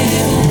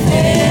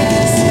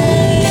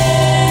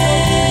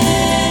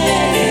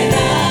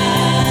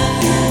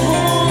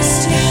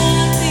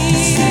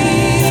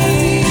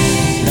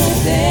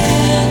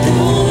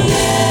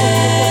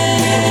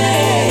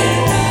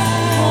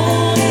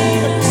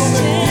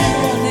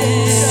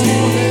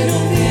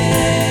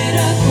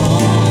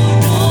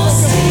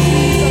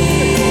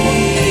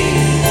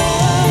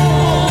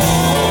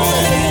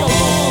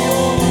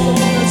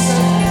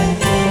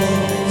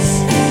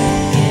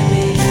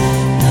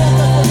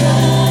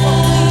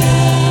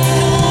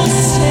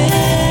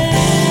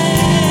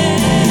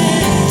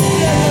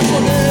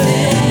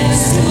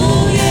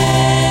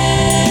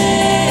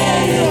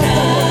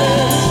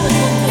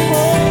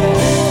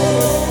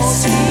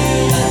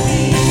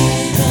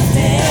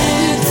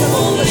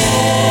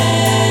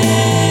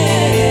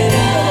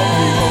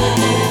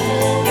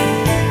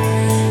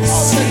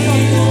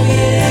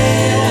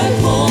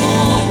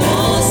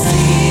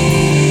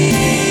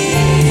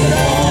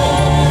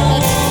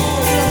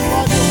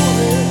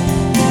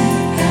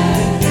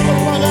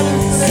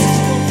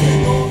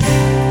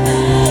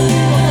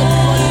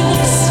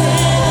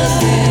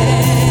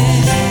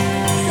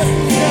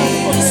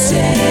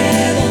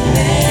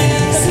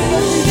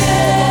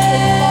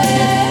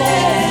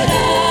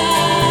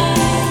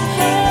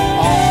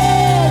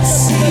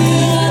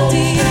si a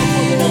ti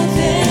no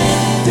te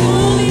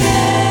tuviera,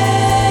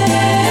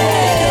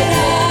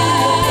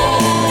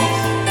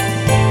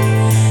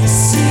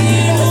 si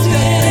no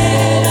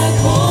hubiera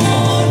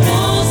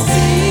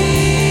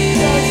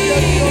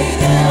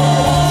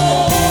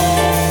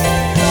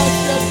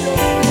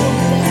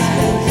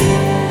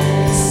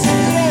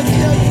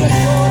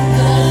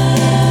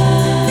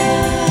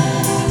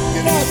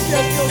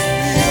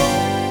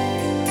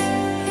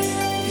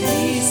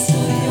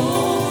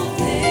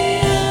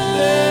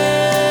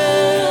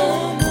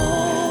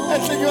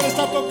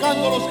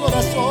tocando los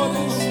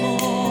corazones.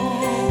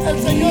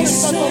 El Señor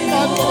está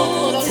tocando los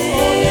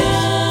corazones.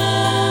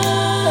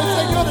 El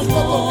Señor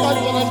está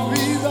tocando las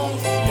vidas.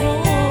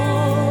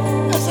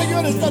 El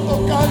Señor está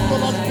tocando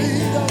las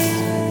vidas.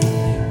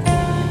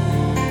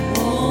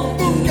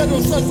 Nunca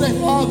nos has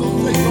dejado,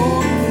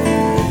 Señor.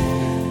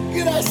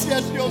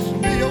 Gracias, Dios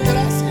mío,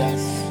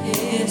 gracias.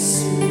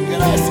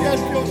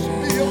 Gracias, Dios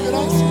mío,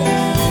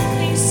 gracias.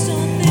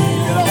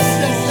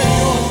 Gracias,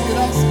 Señor,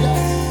 gracias.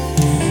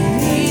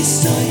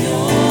 Cristo,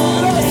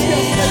 yo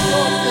Gracias,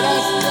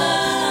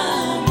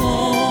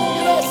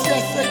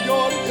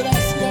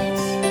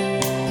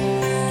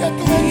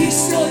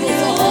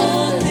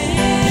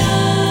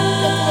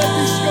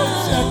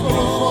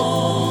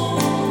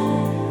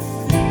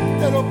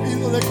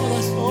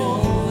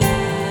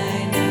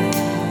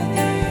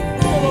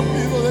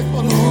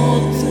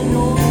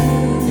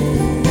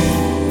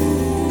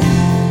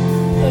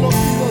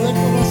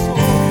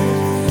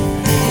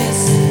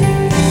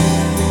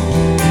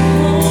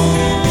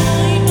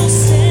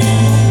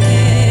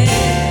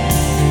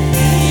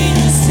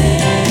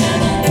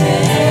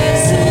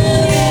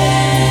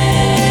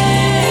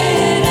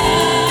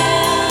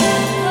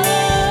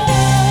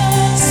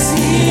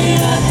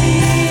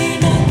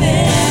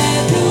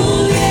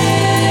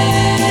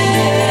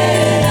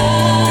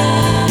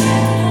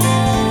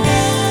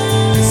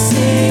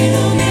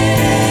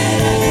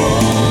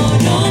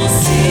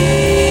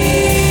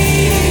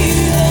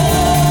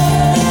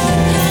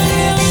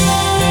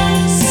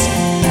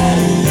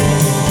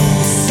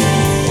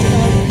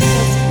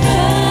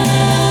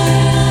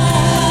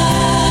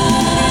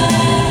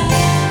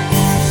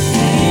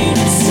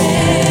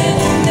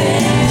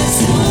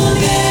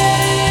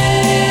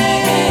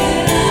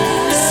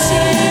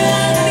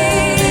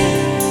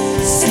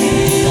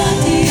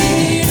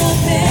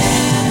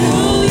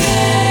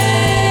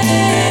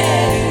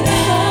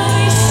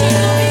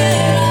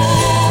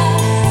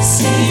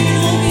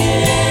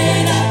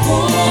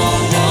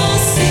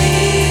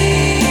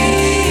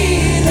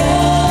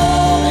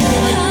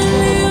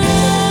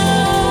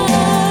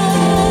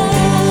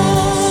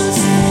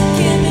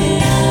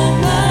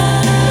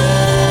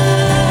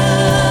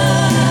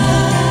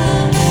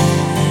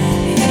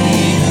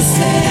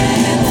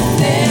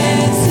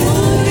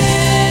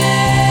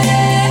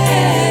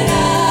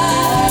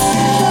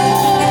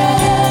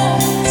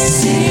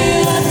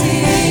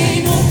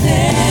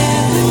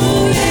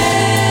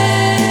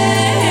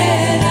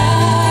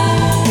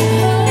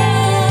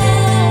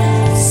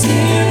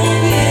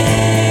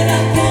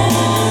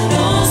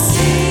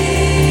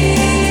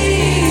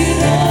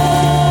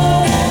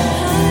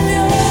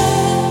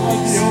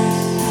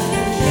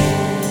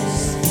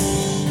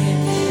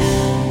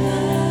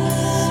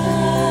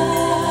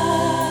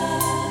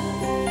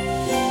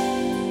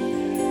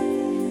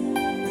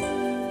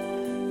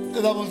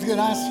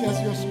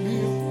 Gracias, Dios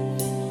mío,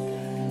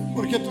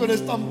 porque tú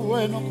eres tan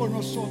bueno con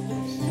nosotros.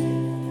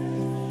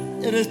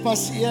 Eres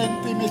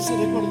paciente y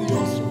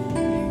misericordioso.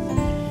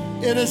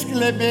 Eres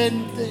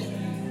clemente.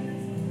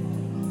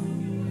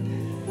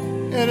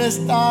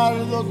 Eres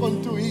tardo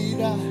con tu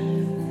ira,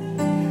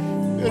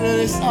 pero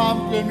eres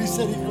amplio en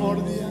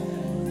misericordia.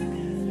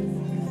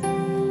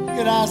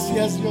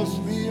 Gracias, Dios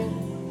mío.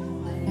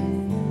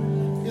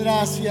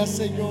 Gracias,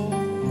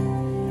 Señor.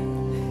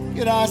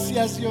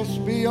 Gracias, Dios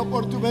mío,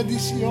 por tu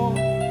bendición.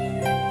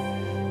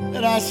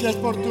 Gracias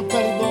por tu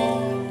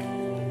perdón.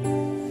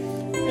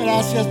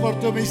 Gracias por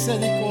tu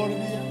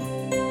misericordia.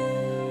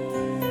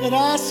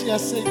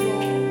 Gracias,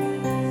 Señor.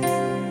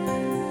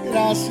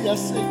 Gracias,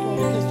 Señor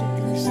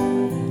Jesucristo.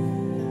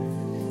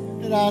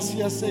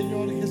 Gracias,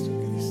 Señor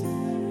Jesucristo.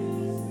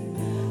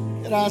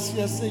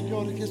 Gracias,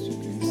 Señor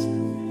Jesucristo.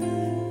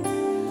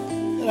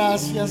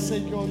 Gracias,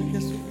 Señor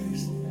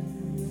Jesucristo.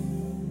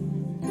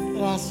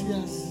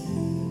 Gracias.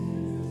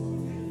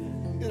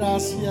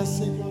 Gracias,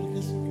 Señor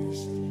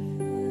Jesucristo.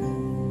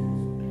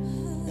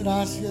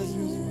 Gracias, Dios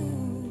mío.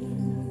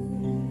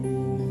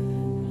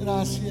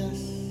 Gracias.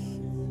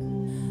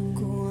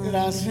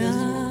 Gracias.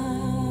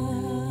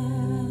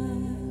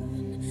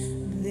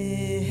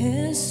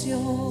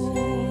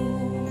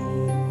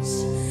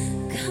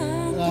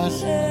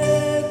 Gracias.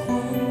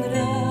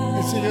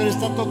 El Señor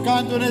está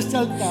tocando en este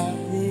altar.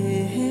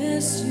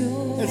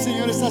 El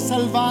Señor está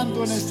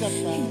salvando en este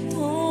altar.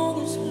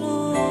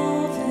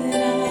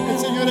 El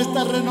Señor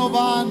está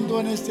renovando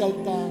en este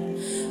altar.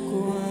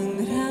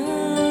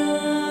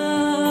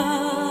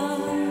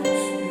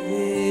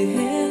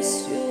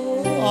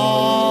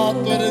 Ah,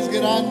 tú eres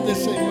grande,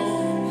 Señor.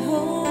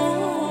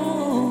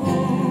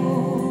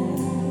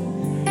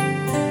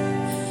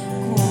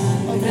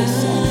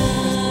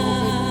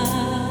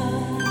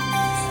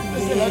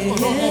 Desde la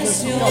corona de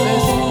su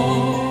cabeza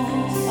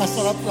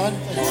hasta la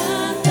planta.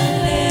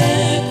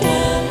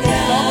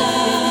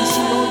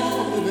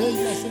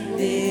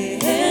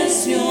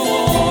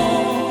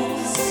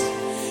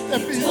 Te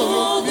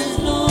pido, Dios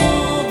mío,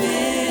 que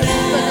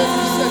tengas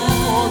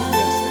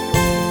misericordia,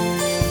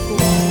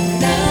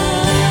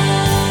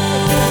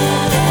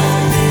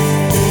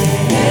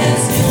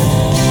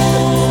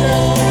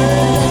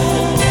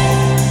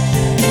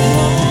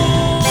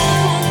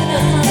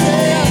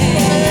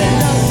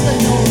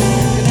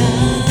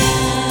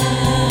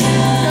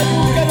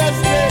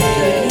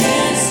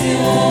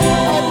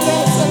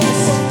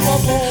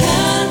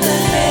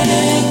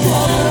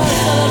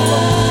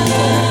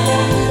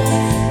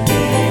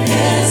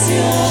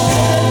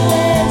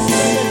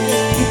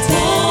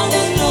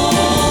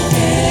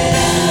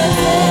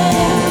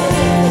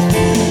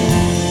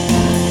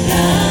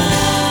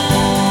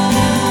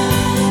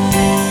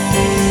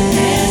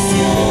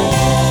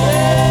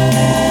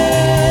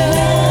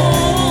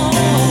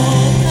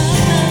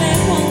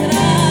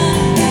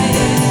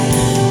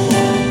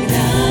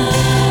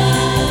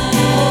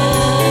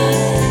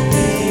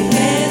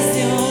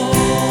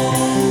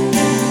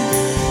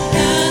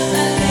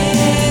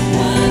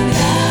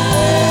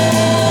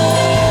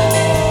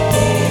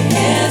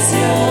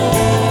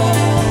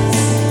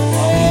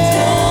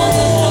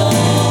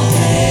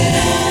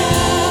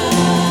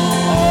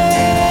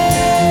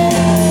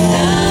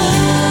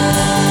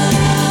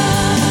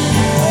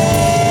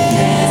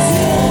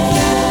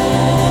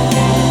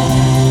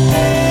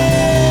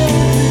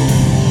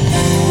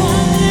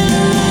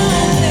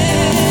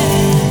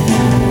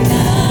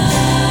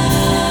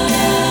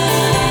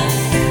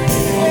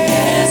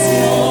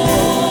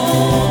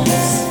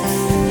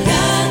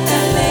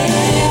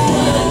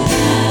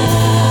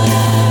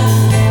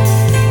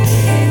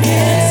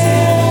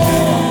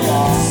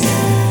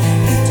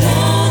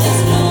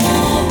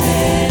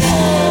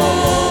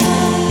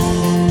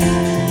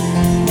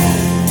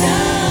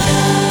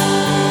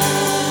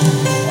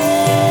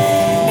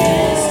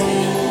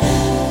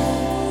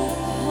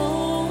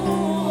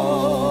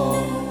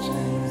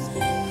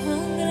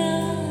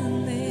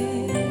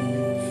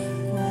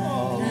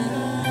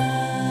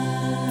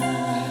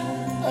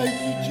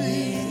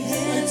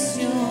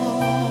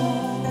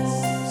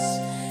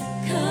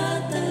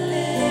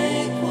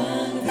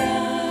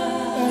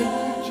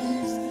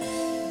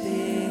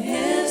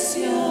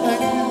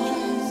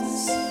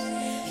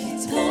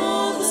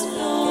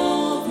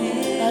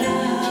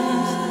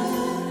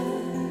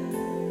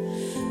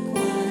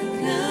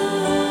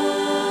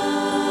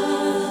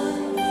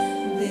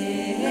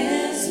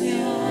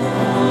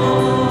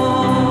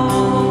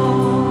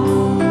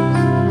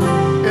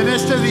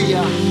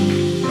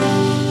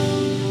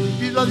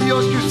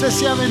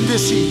 Sea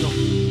bendecido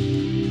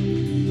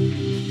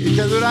y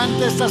que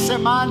durante esta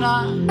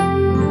semana,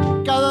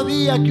 cada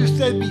día que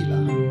usted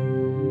viva,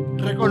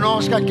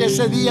 reconozca que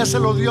ese día se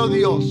lo dio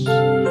Dios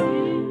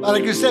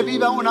para que usted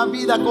viva una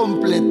vida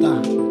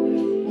completa,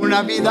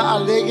 una vida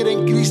alegre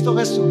en Cristo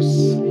Jesús.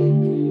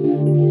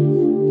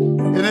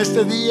 En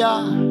este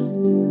día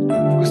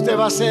usted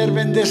va a ser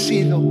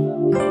bendecido.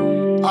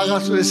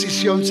 Haga su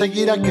decisión,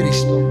 seguir a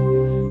Cristo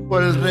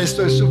por el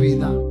resto de su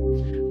vida.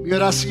 Mi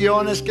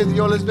oración es que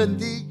Dios les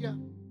bendiga,